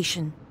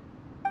hesitation.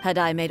 Had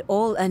I made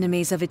all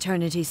enemies of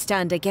eternity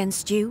stand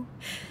against you,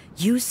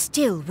 you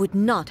still would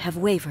not have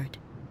wavered.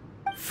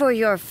 For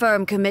your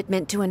firm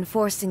commitment to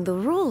enforcing the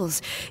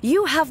rules,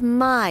 you have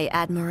my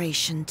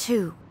admiration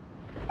too.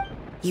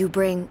 You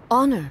bring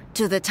honor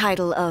to the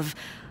title of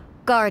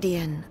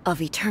Guardian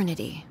of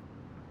Eternity.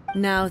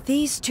 Now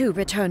these two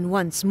return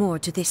once more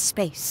to this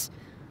space.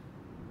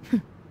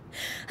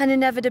 An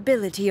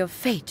inevitability of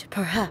fate,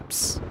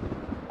 perhaps.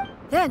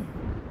 Then,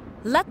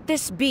 let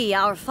this be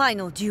our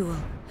final duel.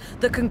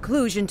 The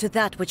conclusion to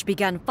that which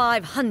began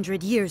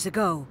 500 years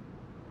ago.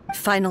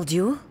 Final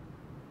duel?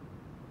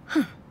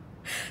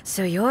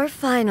 So you're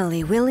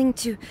finally willing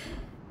to...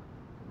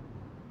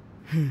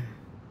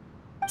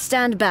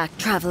 Stand back,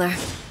 traveler.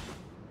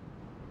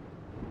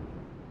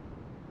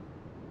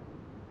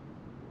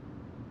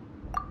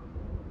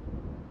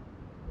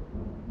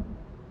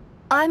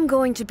 I'm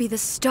going to be the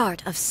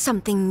start of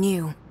something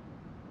new.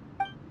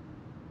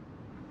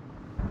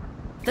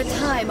 The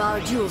time our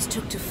duels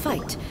took to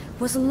fight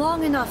was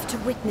long enough to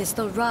witness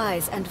the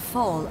rise and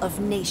fall of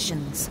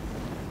nations.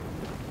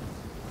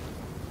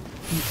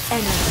 The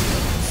energy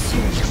it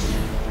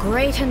consumed,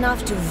 great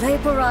enough to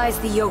vaporize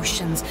the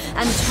oceans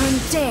and turn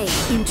day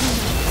into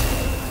night.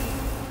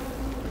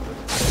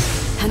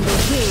 And the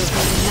will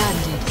they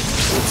demanded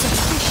was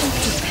sufficient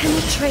to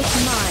penetrate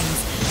minds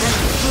and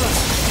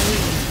crush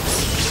dreams.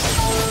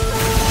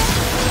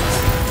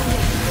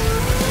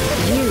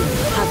 You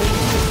have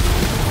endured.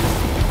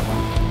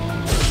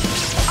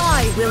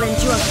 I will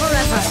endure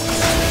forever.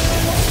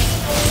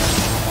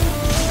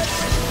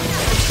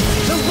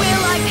 The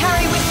will I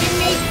carry within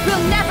me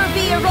will never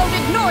be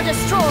eroded nor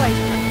destroyed.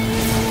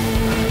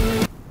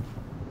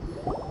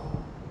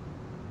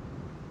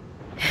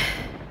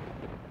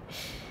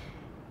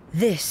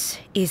 This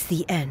is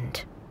the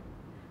end.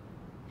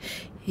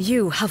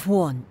 You have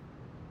won.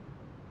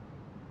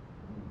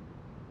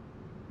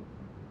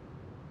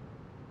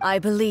 I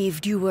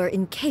believed you were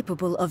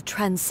incapable of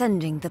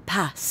transcending the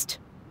past.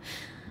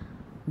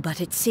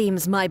 But it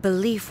seems my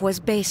belief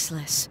was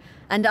baseless,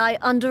 and I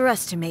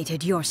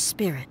underestimated your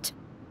spirit.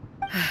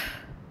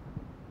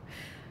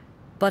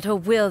 But a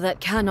will that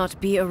cannot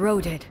be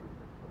eroded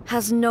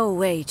has no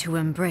way to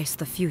embrace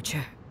the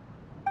future.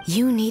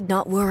 You need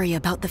not worry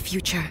about the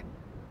future,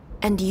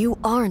 and you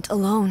aren't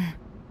alone.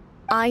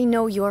 I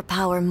know your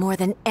power more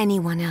than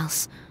anyone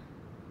else.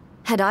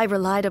 Had I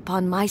relied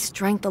upon my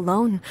strength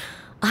alone,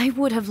 I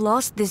would have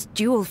lost this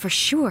duel for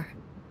sure.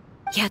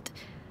 Yet,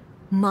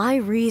 my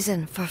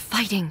reason for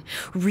fighting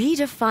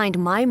redefined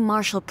my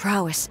martial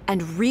prowess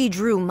and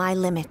redrew my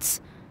limits.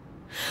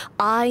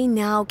 I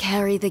now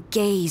carry the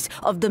gaze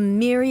of the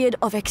myriad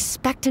of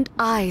expectant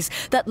eyes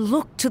that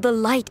look to the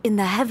light in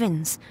the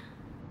heavens.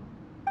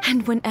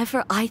 And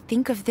whenever I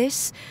think of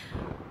this,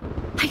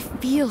 I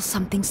feel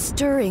something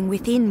stirring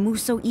within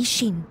Musou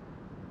Ishin.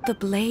 The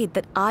blade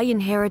that I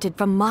inherited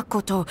from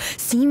Makoto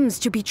seems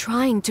to be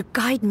trying to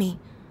guide me,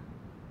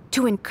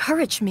 to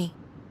encourage me.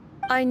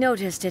 I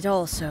noticed it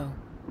also.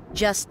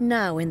 Just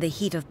now in the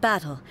heat of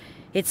battle,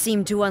 it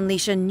seemed to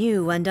unleash a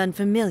new and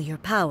unfamiliar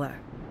power.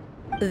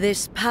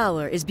 This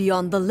power is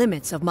beyond the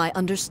limits of my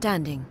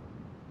understanding.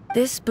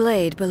 This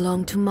blade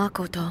belonged to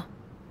Makoto.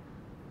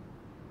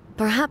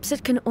 Perhaps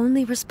it can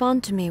only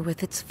respond to me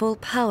with its full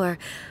power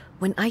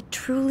when I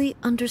truly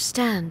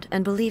understand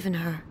and believe in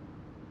her.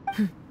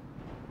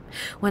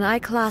 When I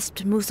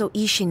clasped Musou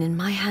Ishin in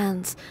my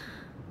hands,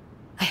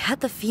 I had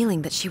the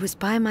feeling that she was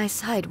by my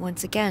side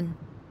once again.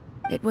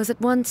 It was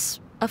at once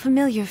a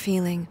familiar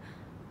feeling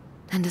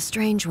and a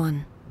strange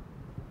one.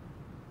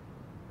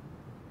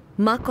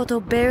 Makoto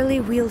barely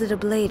wielded a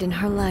blade in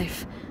her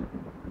life,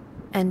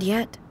 and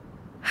yet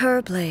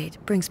her blade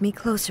brings me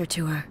closer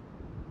to her.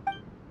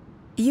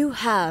 You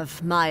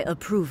have my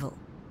approval.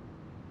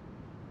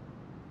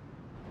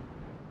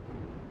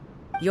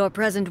 Your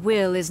present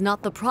will is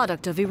not the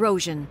product of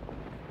erosion.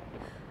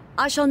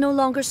 I shall no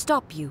longer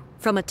stop you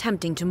from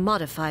attempting to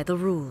modify the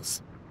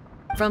rules.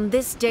 From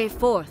this day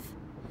forth,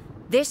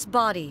 this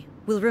body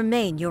will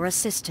remain your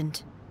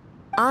assistant.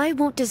 I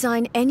won't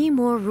design any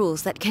more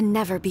rules that can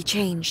never be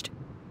changed.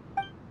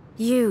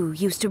 You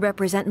used to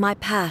represent my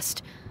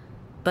past,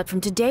 but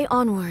from today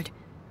onward,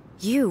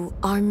 you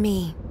are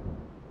me.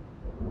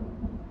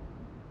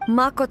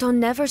 Makoto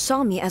never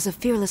saw me as a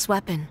fearless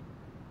weapon.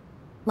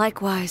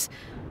 Likewise,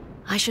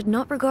 I should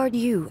not regard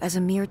you as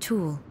a mere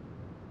tool.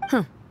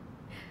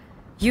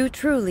 You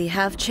truly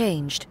have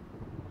changed.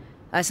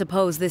 I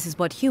suppose this is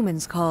what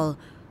humans call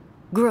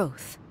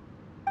growth.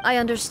 I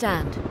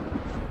understand.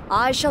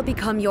 I shall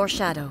become your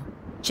shadow,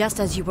 just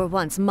as you were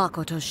once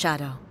Makoto's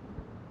shadow.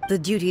 The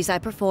duties I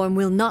perform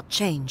will not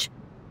change.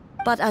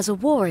 But as a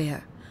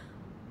warrior,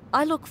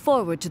 I look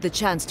forward to the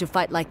chance to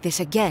fight like this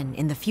again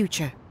in the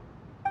future.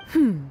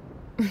 Do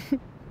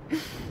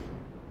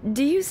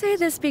you say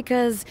this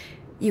because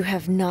you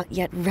have not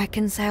yet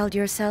reconciled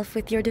yourself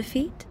with your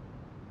defeat?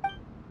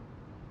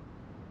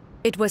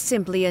 It was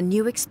simply a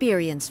new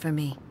experience for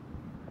me.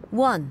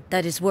 One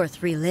that is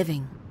worth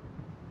reliving.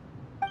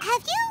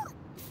 Have you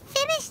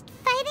finished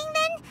fighting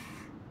then?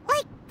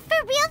 Like,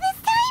 for real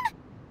this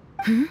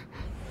time?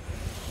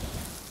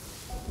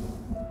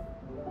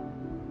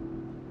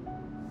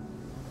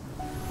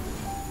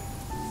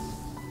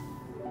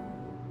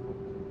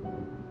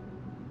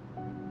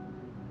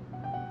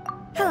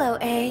 Hello,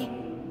 A.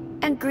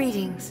 And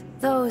greetings,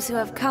 those who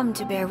have come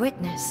to bear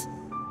witness.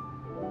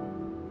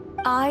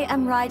 I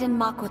am Raiden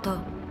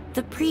Makoto,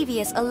 the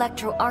previous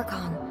Electro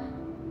Archon,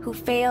 who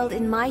failed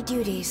in my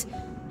duties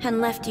and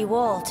left you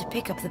all to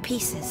pick up the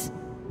pieces.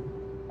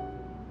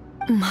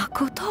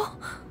 Makoto?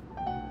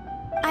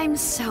 I'm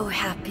so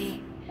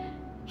happy.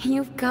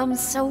 You've come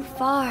so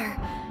far.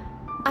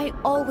 I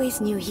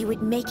always knew you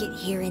would make it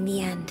here in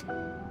the end.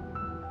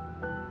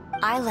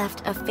 I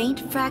left a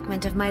faint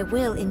fragment of my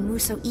will in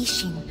Muso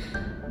Ishin,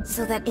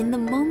 so that in the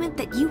moment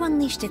that you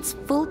unleashed its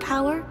full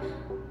power,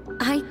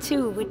 I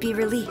too would be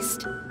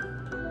released.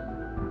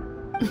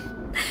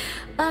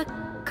 A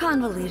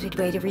convoluted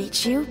way to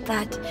reach you,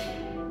 but...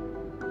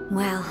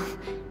 well,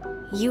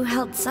 you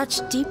held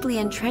such deeply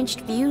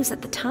entrenched views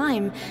at the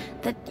time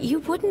that you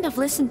wouldn't have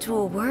listened to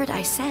a word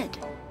I said.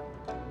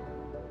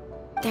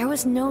 There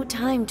was no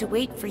time to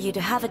wait for you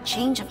to have a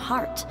change of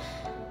heart.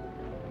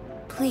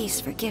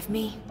 Please forgive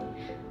me.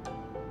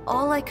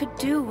 All I could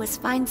do was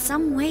find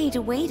some way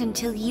to wait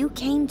until you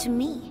came to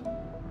me.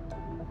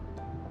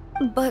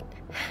 But...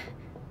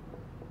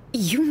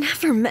 you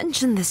never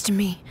mentioned this to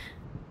me.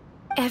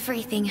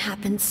 Everything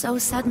happened so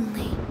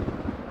suddenly.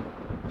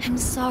 I'm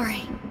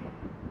sorry.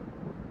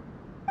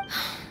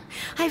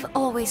 I've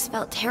always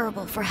felt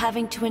terrible for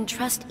having to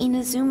entrust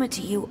Inazuma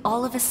to you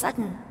all of a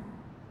sudden.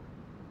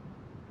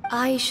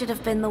 I should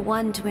have been the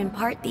one to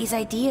impart these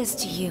ideas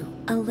to you,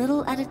 a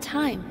little at a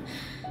time,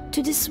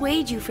 to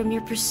dissuade you from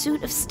your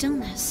pursuit of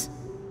stillness.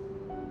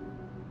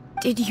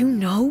 Did you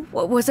know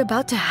what was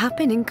about to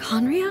happen in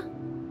Conria?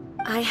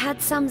 I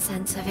had some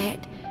sense of it.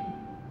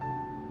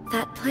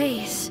 That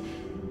place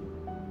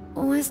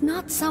was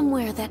not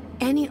somewhere that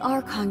any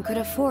Archon could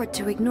afford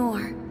to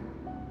ignore.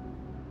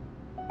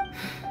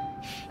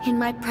 In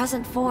my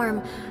present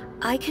form,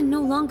 I can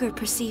no longer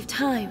perceive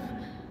time.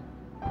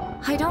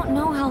 I don't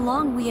know how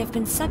long we have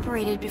been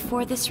separated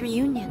before this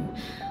reunion,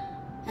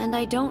 and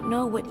I don't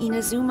know what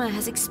Inazuma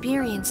has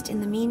experienced in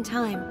the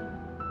meantime.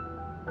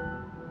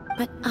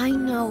 But I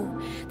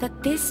know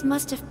that this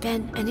must have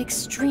been an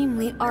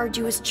extremely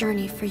arduous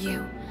journey for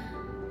you.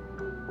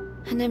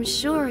 And I'm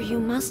sure you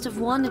must have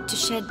wanted to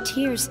shed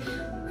tears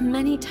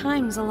many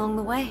times along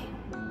the way.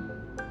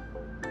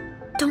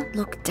 Don't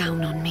look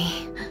down on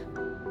me.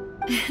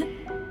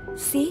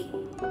 See?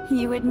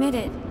 You admit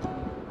it.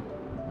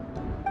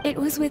 It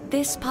was with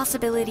this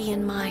possibility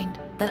in mind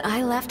that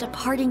I left a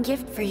parting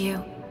gift for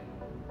you.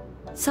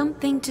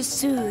 Something to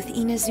soothe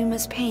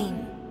Inazuma's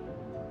pain.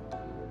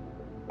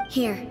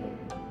 Here,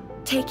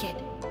 take it,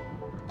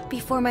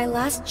 before my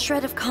last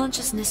shred of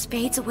consciousness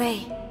fades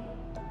away.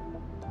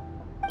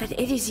 But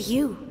it is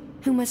you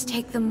who must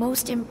take the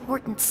most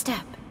important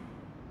step.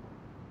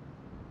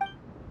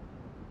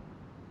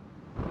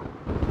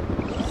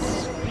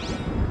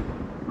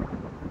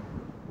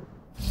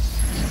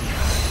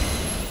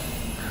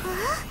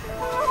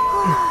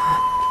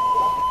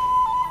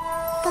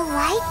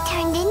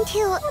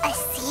 A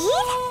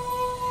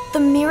seed? The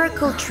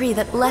miracle tree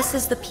that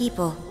blesses the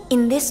people,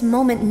 in this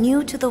moment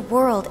new to the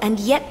world and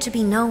yet to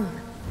be known.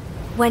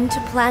 When to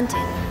plant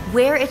it,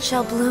 where it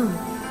shall bloom,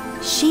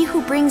 she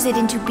who brings it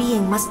into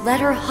being must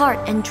let her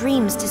heart and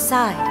dreams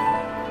decide.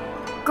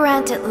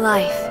 Grant it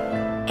life,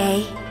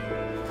 eh?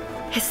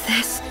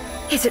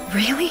 Is it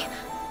really?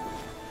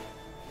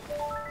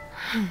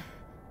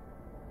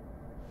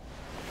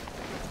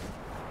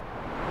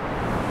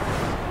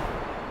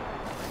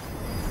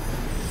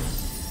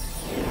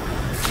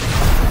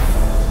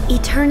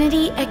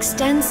 Eternity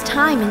extends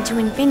time into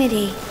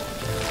infinity.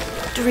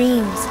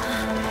 Dreams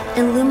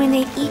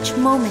illuminate each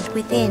moment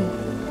within.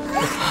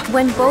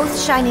 When both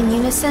shine in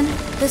unison,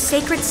 the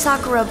sacred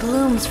Sakura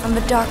blooms from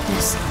the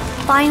darkness,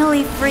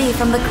 finally free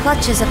from the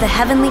clutches of the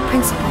heavenly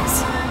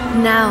principles.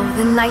 Now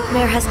the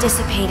nightmare has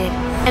dissipated,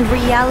 and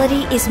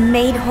reality is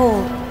made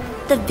whole.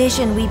 The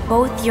vision we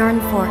both yearn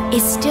for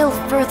is still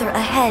further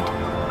ahead.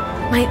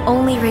 My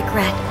only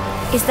regret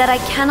is that I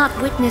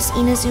cannot witness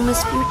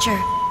Inazuma's future,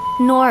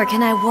 nor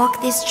can I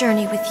walk this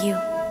journey with you.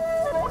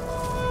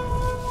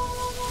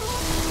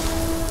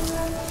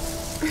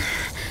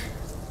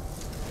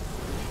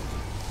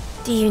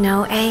 Do you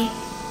know, I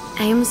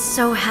am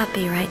so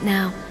happy right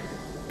now,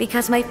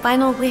 because my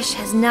final wish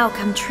has now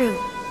come true.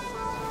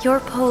 Your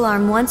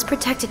polearm once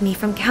protected me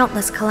from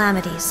countless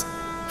calamities.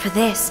 For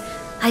this,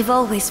 I've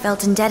always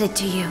felt indebted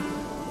to you.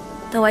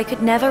 Though I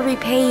could never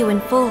repay you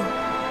in full,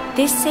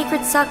 this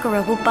sacred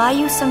Sakura will buy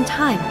you some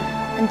time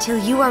until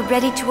you are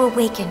ready to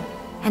awaken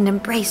and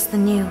embrace the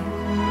new.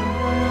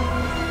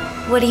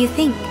 What do you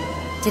think?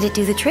 Did it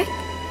do the trick?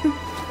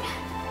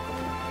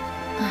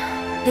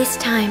 This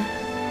time,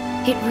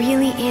 it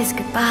really is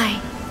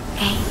goodbye,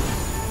 eh?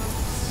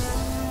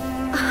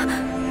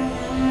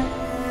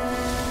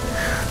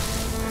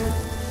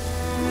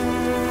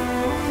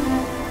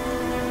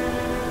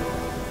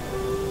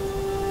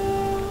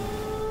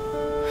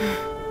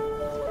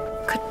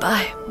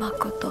 Goodbye,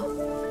 Makoto.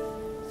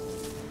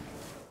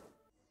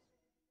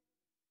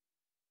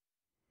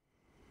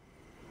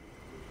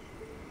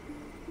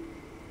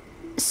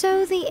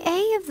 So the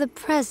A of the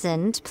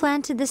present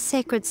planted the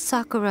sacred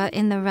Sakura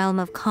in the realm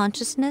of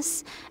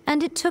consciousness,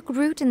 and it took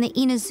root in the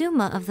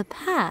Inazuma of the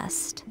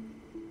past.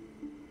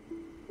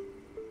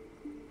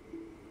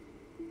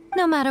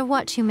 No matter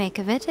what you make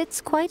of it, it's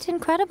quite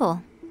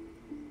incredible.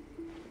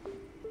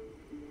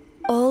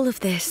 All of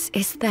this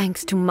is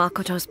thanks to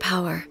Makoto's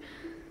power.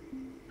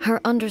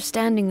 Her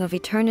understanding of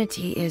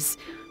eternity is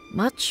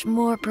much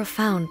more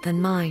profound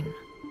than mine.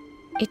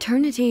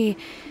 Eternity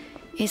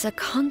is a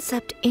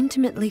concept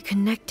intimately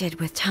connected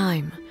with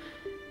time.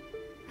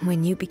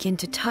 When you begin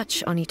to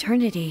touch on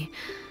eternity,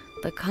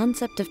 the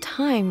concept of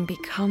time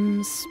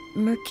becomes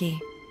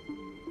murky.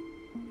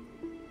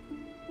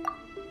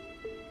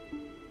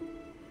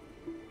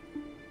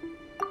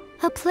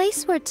 A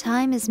place where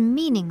time is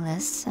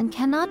meaningless and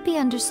cannot be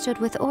understood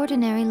with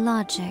ordinary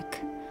logic.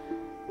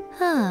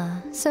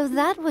 So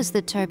that was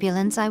the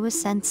turbulence I was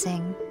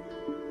sensing.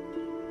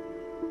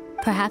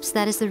 Perhaps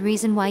that is the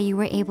reason why you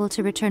were able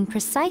to return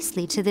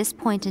precisely to this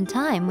point in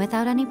time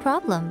without any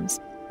problems.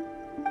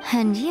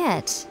 And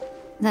yet,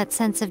 that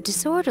sense of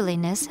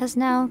disorderliness has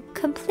now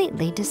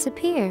completely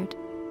disappeared.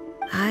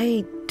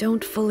 I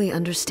don't fully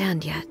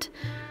understand yet.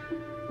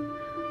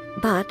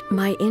 But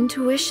my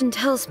intuition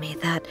tells me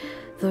that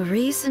the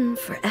reason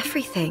for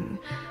everything,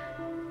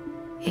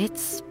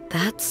 it's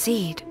that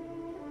seed.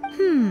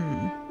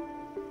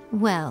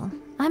 Well,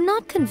 I'm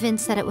not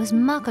convinced that it was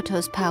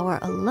Makoto's power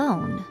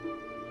alone.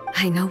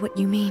 I know what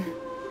you mean.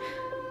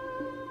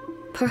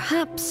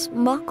 Perhaps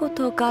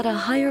Makoto got a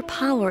higher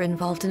power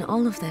involved in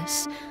all of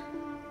this.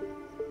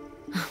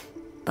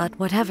 But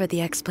whatever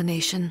the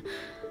explanation,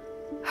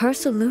 her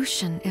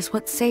solution is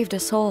what saved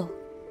us all.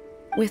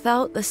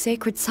 Without the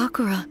sacred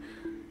Sakura,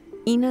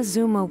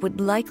 Inazuma would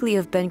likely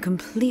have been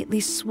completely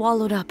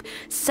swallowed up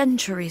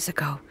centuries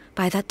ago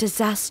by that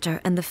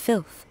disaster and the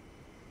filth.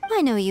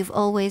 I know you've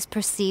always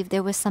perceived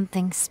there was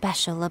something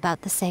special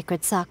about the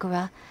sacred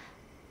Sakura,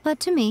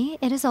 but to me,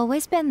 it has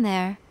always been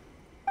there.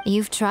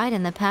 You've tried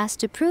in the past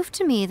to prove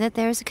to me that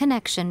there's a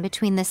connection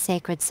between the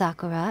sacred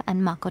Sakura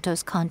and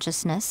Makoto's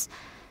consciousness,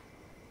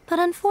 but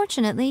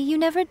unfortunately, you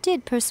never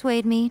did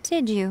persuade me,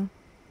 did you?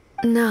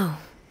 No,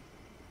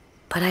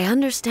 but I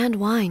understand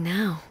why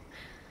now.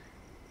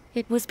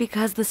 It was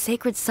because the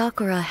sacred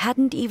Sakura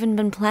hadn't even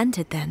been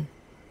planted then.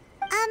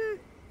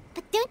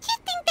 But don't you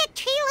think that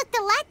tree looked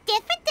a lot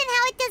different than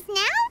how it does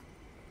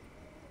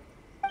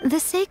now?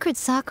 The sacred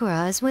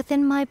Sakura is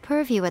within my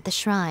purview at the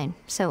shrine,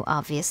 so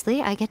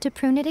obviously I get to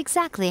prune it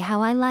exactly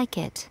how I like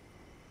it.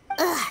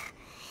 Ugh.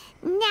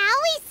 Now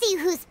we see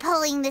who's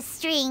pulling the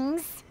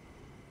strings.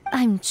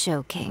 I'm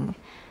joking.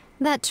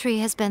 That tree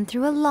has been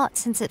through a lot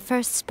since it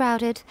first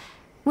sprouted.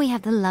 We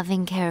have the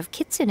loving care of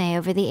Kitsune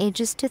over the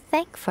ages to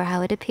thank for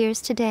how it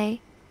appears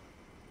today.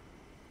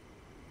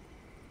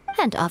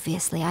 And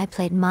obviously I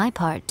played my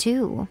part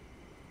too.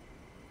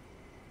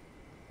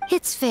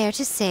 It's fair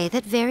to say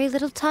that very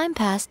little time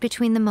passed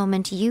between the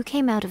moment you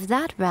came out of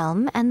that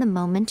realm and the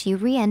moment you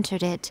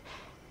re-entered it.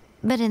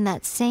 But in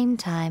that same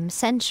time,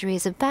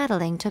 centuries of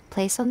battling took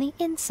place on the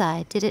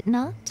inside, did it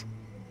not?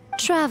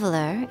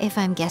 Traveler, if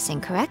I'm guessing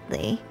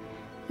correctly,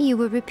 you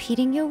were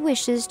repeating your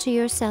wishes to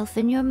yourself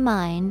in your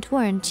mind,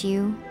 weren't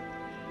you?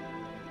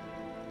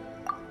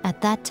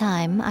 At that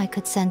time, I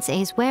could sense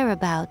A's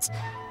whereabouts,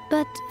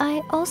 but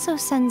I also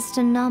sensed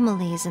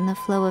anomalies in the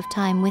flow of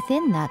time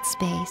within that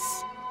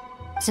space.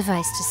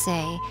 Suffice to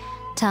say,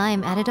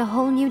 time added a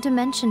whole new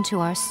dimension to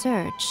our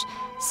search.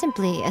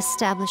 Simply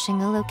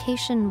establishing a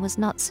location was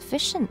not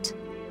sufficient.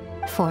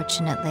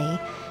 Fortunately,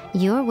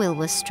 your will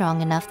was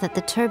strong enough that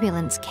the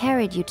turbulence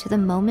carried you to the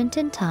moment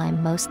in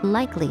time most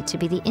likely to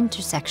be the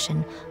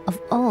intersection of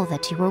all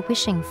that you were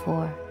wishing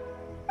for.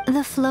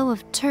 The flow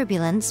of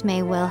turbulence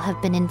may well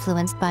have been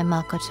influenced by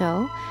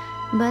Makoto,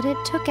 but it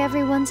took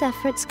everyone's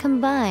efforts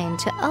combined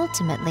to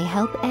ultimately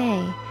help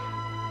A.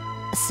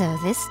 So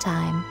this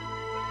time,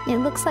 it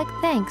looks like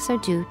thanks are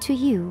due to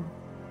you.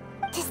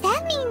 Does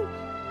that mean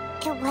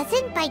it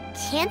wasn't by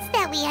chance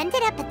that we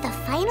ended up at the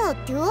final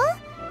duel?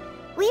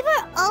 We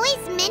were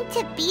always meant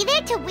to be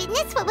there to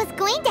witness what was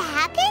going to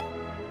happen?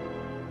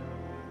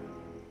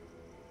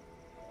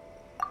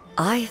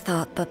 I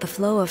thought that the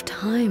flow of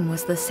time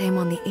was the same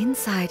on the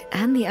inside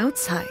and the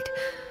outside,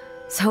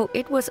 so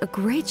it was a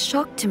great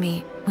shock to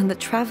me when the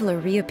traveler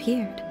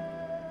reappeared.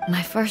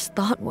 My first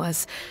thought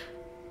was,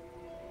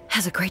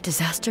 has a great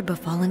disaster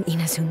befallen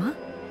Inazuma?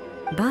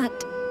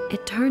 But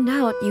it turned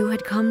out you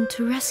had come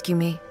to rescue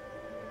me.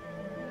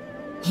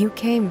 You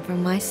came for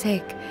my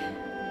sake,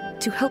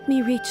 to help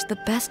me reach the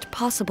best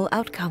possible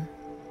outcome.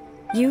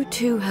 You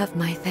too have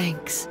my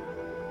thanks.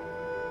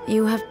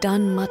 You have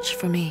done much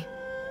for me,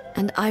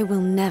 and I will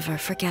never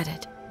forget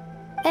it.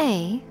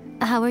 A,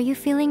 how are you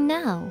feeling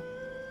now?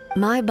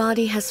 My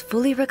body has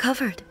fully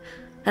recovered,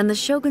 and the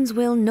Shogun's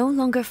will no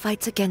longer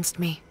fights against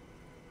me.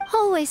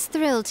 Always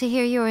thrilled to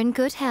hear you're in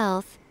good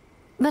health.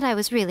 But I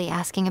was really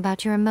asking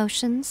about your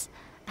emotions.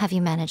 Have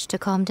you managed to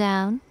calm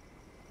down?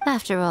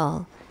 After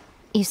all,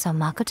 you saw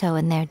Makoto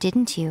in there,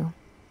 didn't you?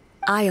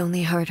 I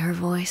only heard her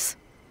voice.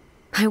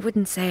 I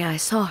wouldn't say I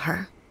saw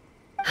her.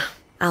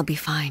 I'll be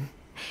fine.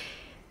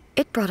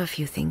 It brought a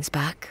few things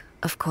back,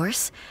 of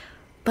course,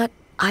 but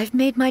I've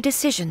made my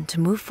decision to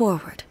move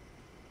forward.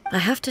 I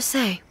have to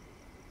say,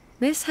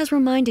 this has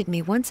reminded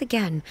me once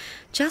again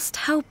just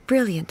how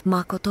brilliant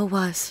Makoto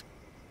was.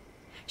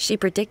 She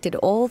predicted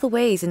all the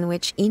ways in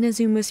which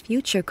Inazuma's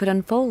future could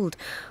unfold,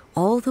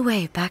 all the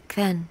way back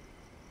then.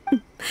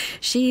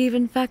 She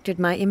even factored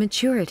my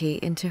immaturity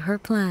into her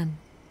plan.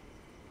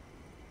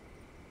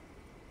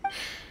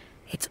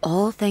 It's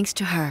all thanks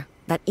to her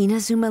that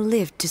Inazuma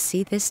lived to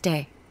see this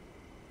day.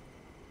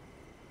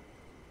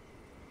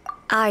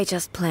 I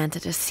just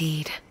planted a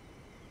seed.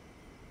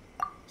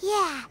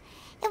 Yeah,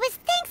 it was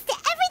thanks to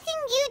everything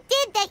you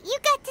did that you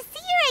got to see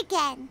her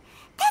again.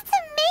 That's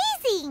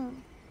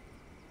amazing!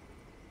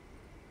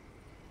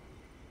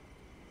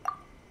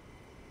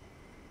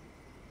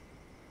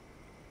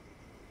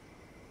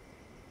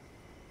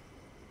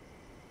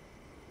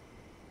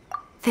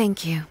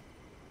 Thank you.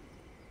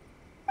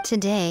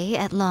 Today,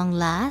 at long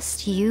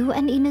last, you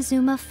and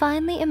Inazuma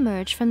finally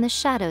emerge from the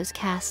shadows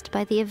cast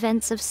by the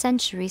events of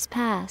centuries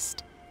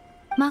past.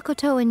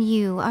 Makoto and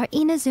you are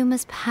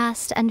Inazuma's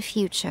past and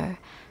future,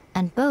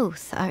 and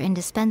both are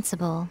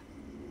indispensable.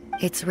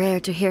 It's rare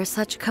to hear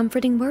such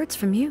comforting words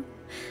from you.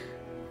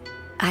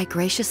 I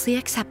graciously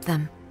accept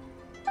them.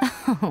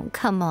 Oh,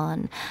 come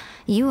on.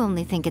 You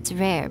only think it's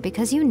rare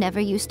because you never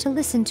used to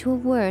listen to a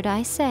word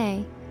I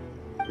say.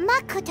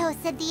 Makoto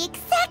said the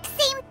exact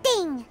same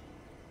thing!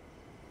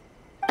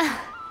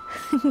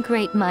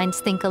 Great minds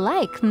think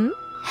alike, hmm?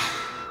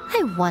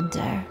 I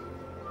wonder,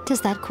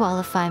 does that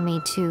qualify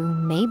me to,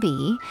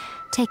 maybe,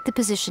 take the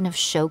position of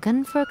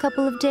Shogun for a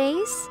couple of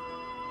days?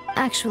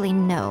 Actually,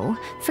 no.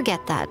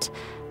 Forget that.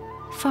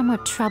 Far more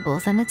trouble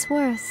than it's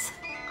worth.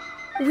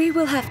 We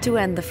will have to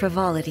end the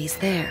frivolities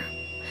there.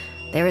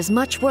 There is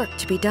much work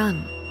to be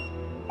done.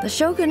 The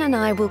Shogun and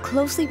I will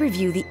closely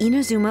review the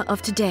Inazuma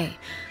of today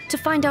to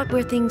find out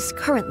where things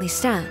currently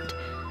stand.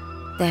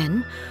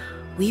 Then,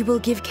 we will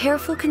give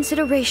careful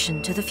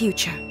consideration to the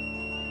future.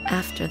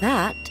 After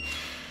that,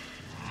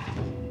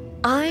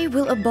 I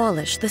will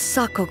abolish the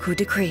Sakoku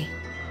decree.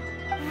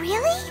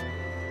 Really?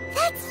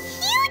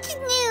 That's huge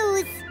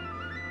news!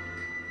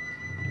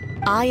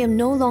 I am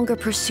no longer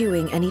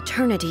pursuing an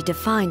eternity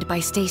defined by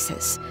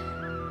stasis.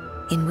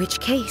 In which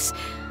case,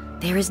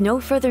 there is no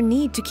further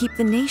need to keep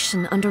the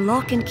nation under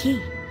lock and key.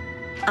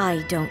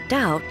 I don't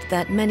doubt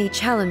that many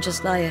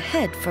challenges lie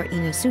ahead for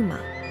Inazuma.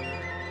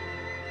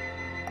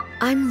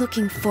 I'm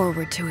looking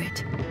forward to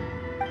it.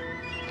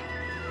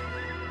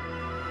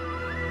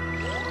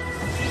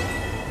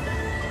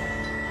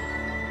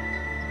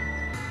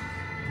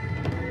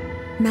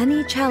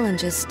 Many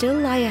challenges still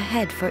lie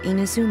ahead for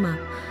Inazuma,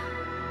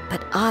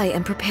 but I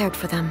am prepared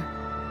for them.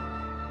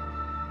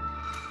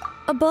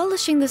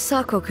 Abolishing the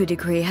Sakoku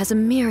decree has a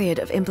myriad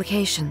of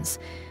implications.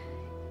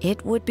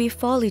 It would be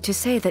folly to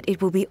say that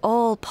it will be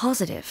all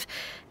positive,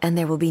 and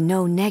there will be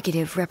no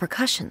negative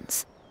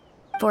repercussions.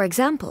 For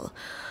example,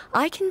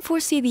 I can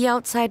foresee the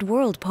outside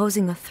world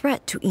posing a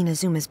threat to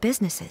Inazuma's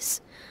businesses.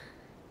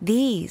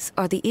 These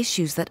are the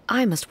issues that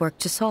I must work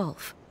to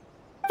solve.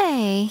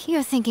 Hey,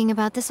 you're thinking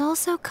about this all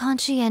so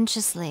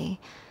conscientiously.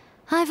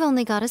 I've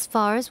only got as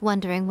far as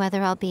wondering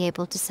whether I'll be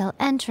able to sell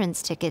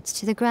entrance tickets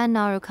to the Grand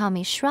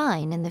Narukami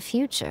Shrine in the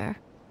future.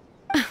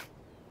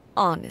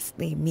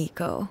 Honestly,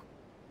 Miko.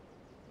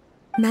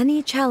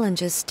 Many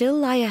challenges still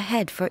lie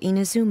ahead for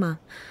Inazuma,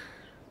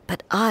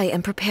 but I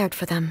am prepared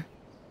for them.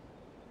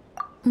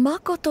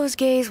 Makoto's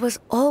gaze was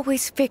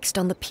always fixed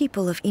on the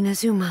people of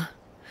Inazuma.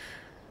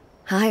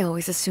 I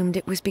always assumed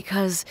it was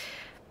because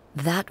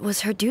that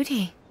was her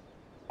duty.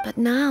 But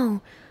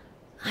now,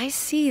 I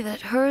see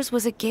that hers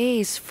was a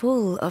gaze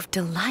full of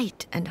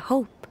delight and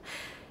hope.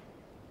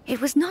 It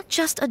was not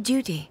just a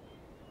duty,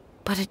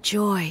 but a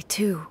joy,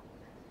 too.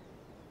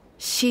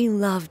 She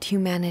loved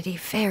humanity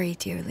very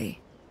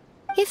dearly.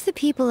 If the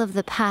people of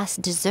the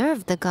past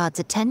deserve the gods'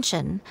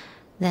 attention,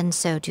 then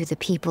so do the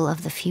people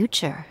of the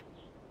future.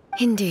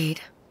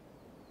 Indeed.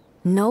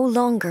 No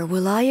longer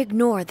will I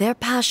ignore their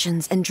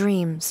passions and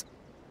dreams.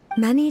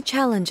 Many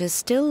challenges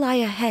still lie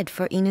ahead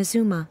for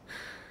Inazuma,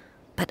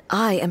 but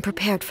I am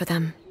prepared for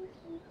them.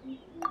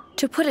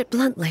 To put it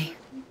bluntly,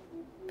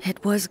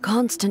 it was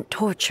constant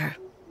torture,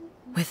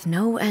 with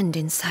no end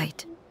in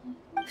sight.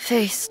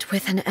 Faced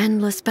with an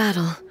endless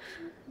battle,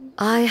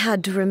 I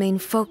had to remain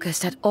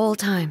focused at all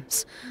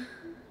times.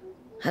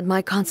 Had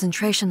my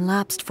concentration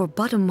lapsed for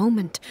but a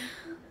moment,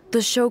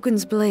 the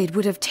Shogun's blade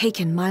would have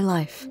taken my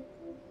life.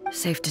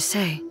 Safe to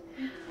say,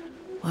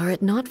 were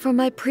it not for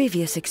my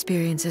previous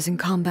experiences in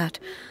combat,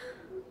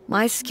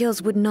 my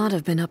skills would not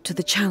have been up to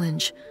the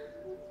challenge.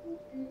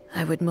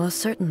 I would most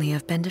certainly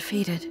have been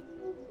defeated.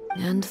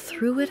 And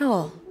through it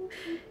all,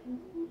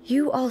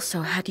 you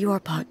also had your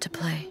part to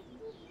play.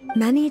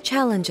 Many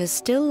challenges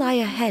still lie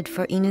ahead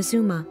for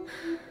Inazuma,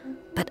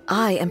 but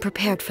I am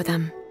prepared for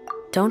them.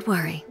 Don't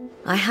worry,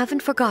 I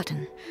haven't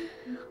forgotten.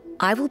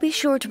 I will be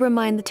sure to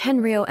remind the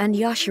Tenryou and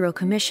Yashiro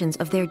commissions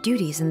of their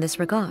duties in this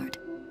regard.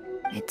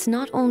 It's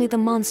not only the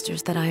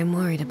monsters that I am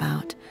worried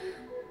about.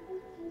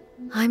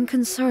 I'm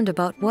concerned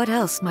about what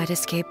else might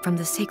escape from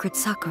the sacred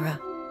Sakura.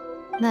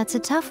 That's a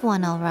tough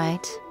one, all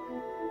right.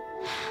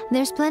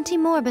 There's plenty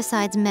more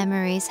besides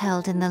memories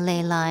held in the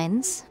ley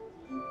lines.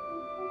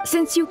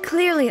 Since you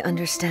clearly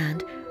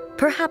understand,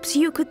 perhaps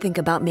you could think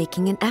about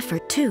making an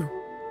effort too.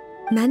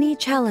 Many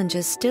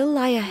challenges still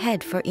lie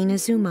ahead for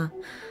Inazuma,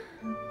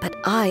 but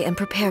I am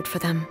prepared for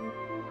them.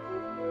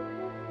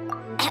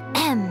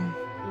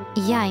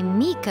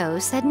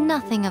 Yaimiko said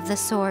nothing of the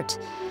sort,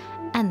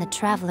 and the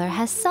traveler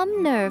has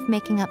some nerve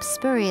making up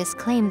spurious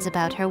claims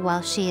about her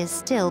while she is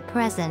still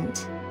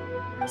present.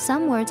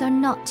 Some words are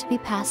not to be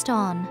passed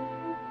on.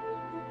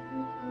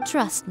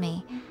 Trust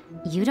me,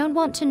 you don't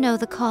want to know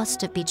the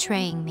cost of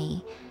betraying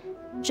me.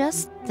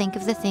 Just think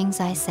of the things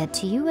I said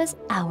to you as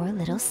our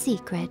little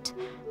secret.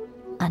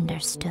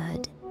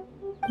 Understood?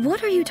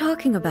 What are you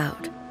talking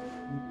about?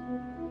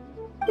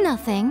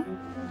 Nothing.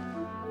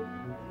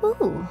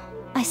 Ooh,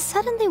 I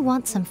suddenly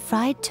want some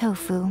fried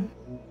tofu.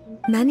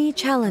 Many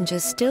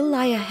challenges still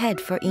lie ahead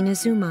for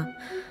Inazuma,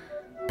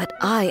 but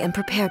I am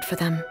prepared for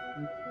them.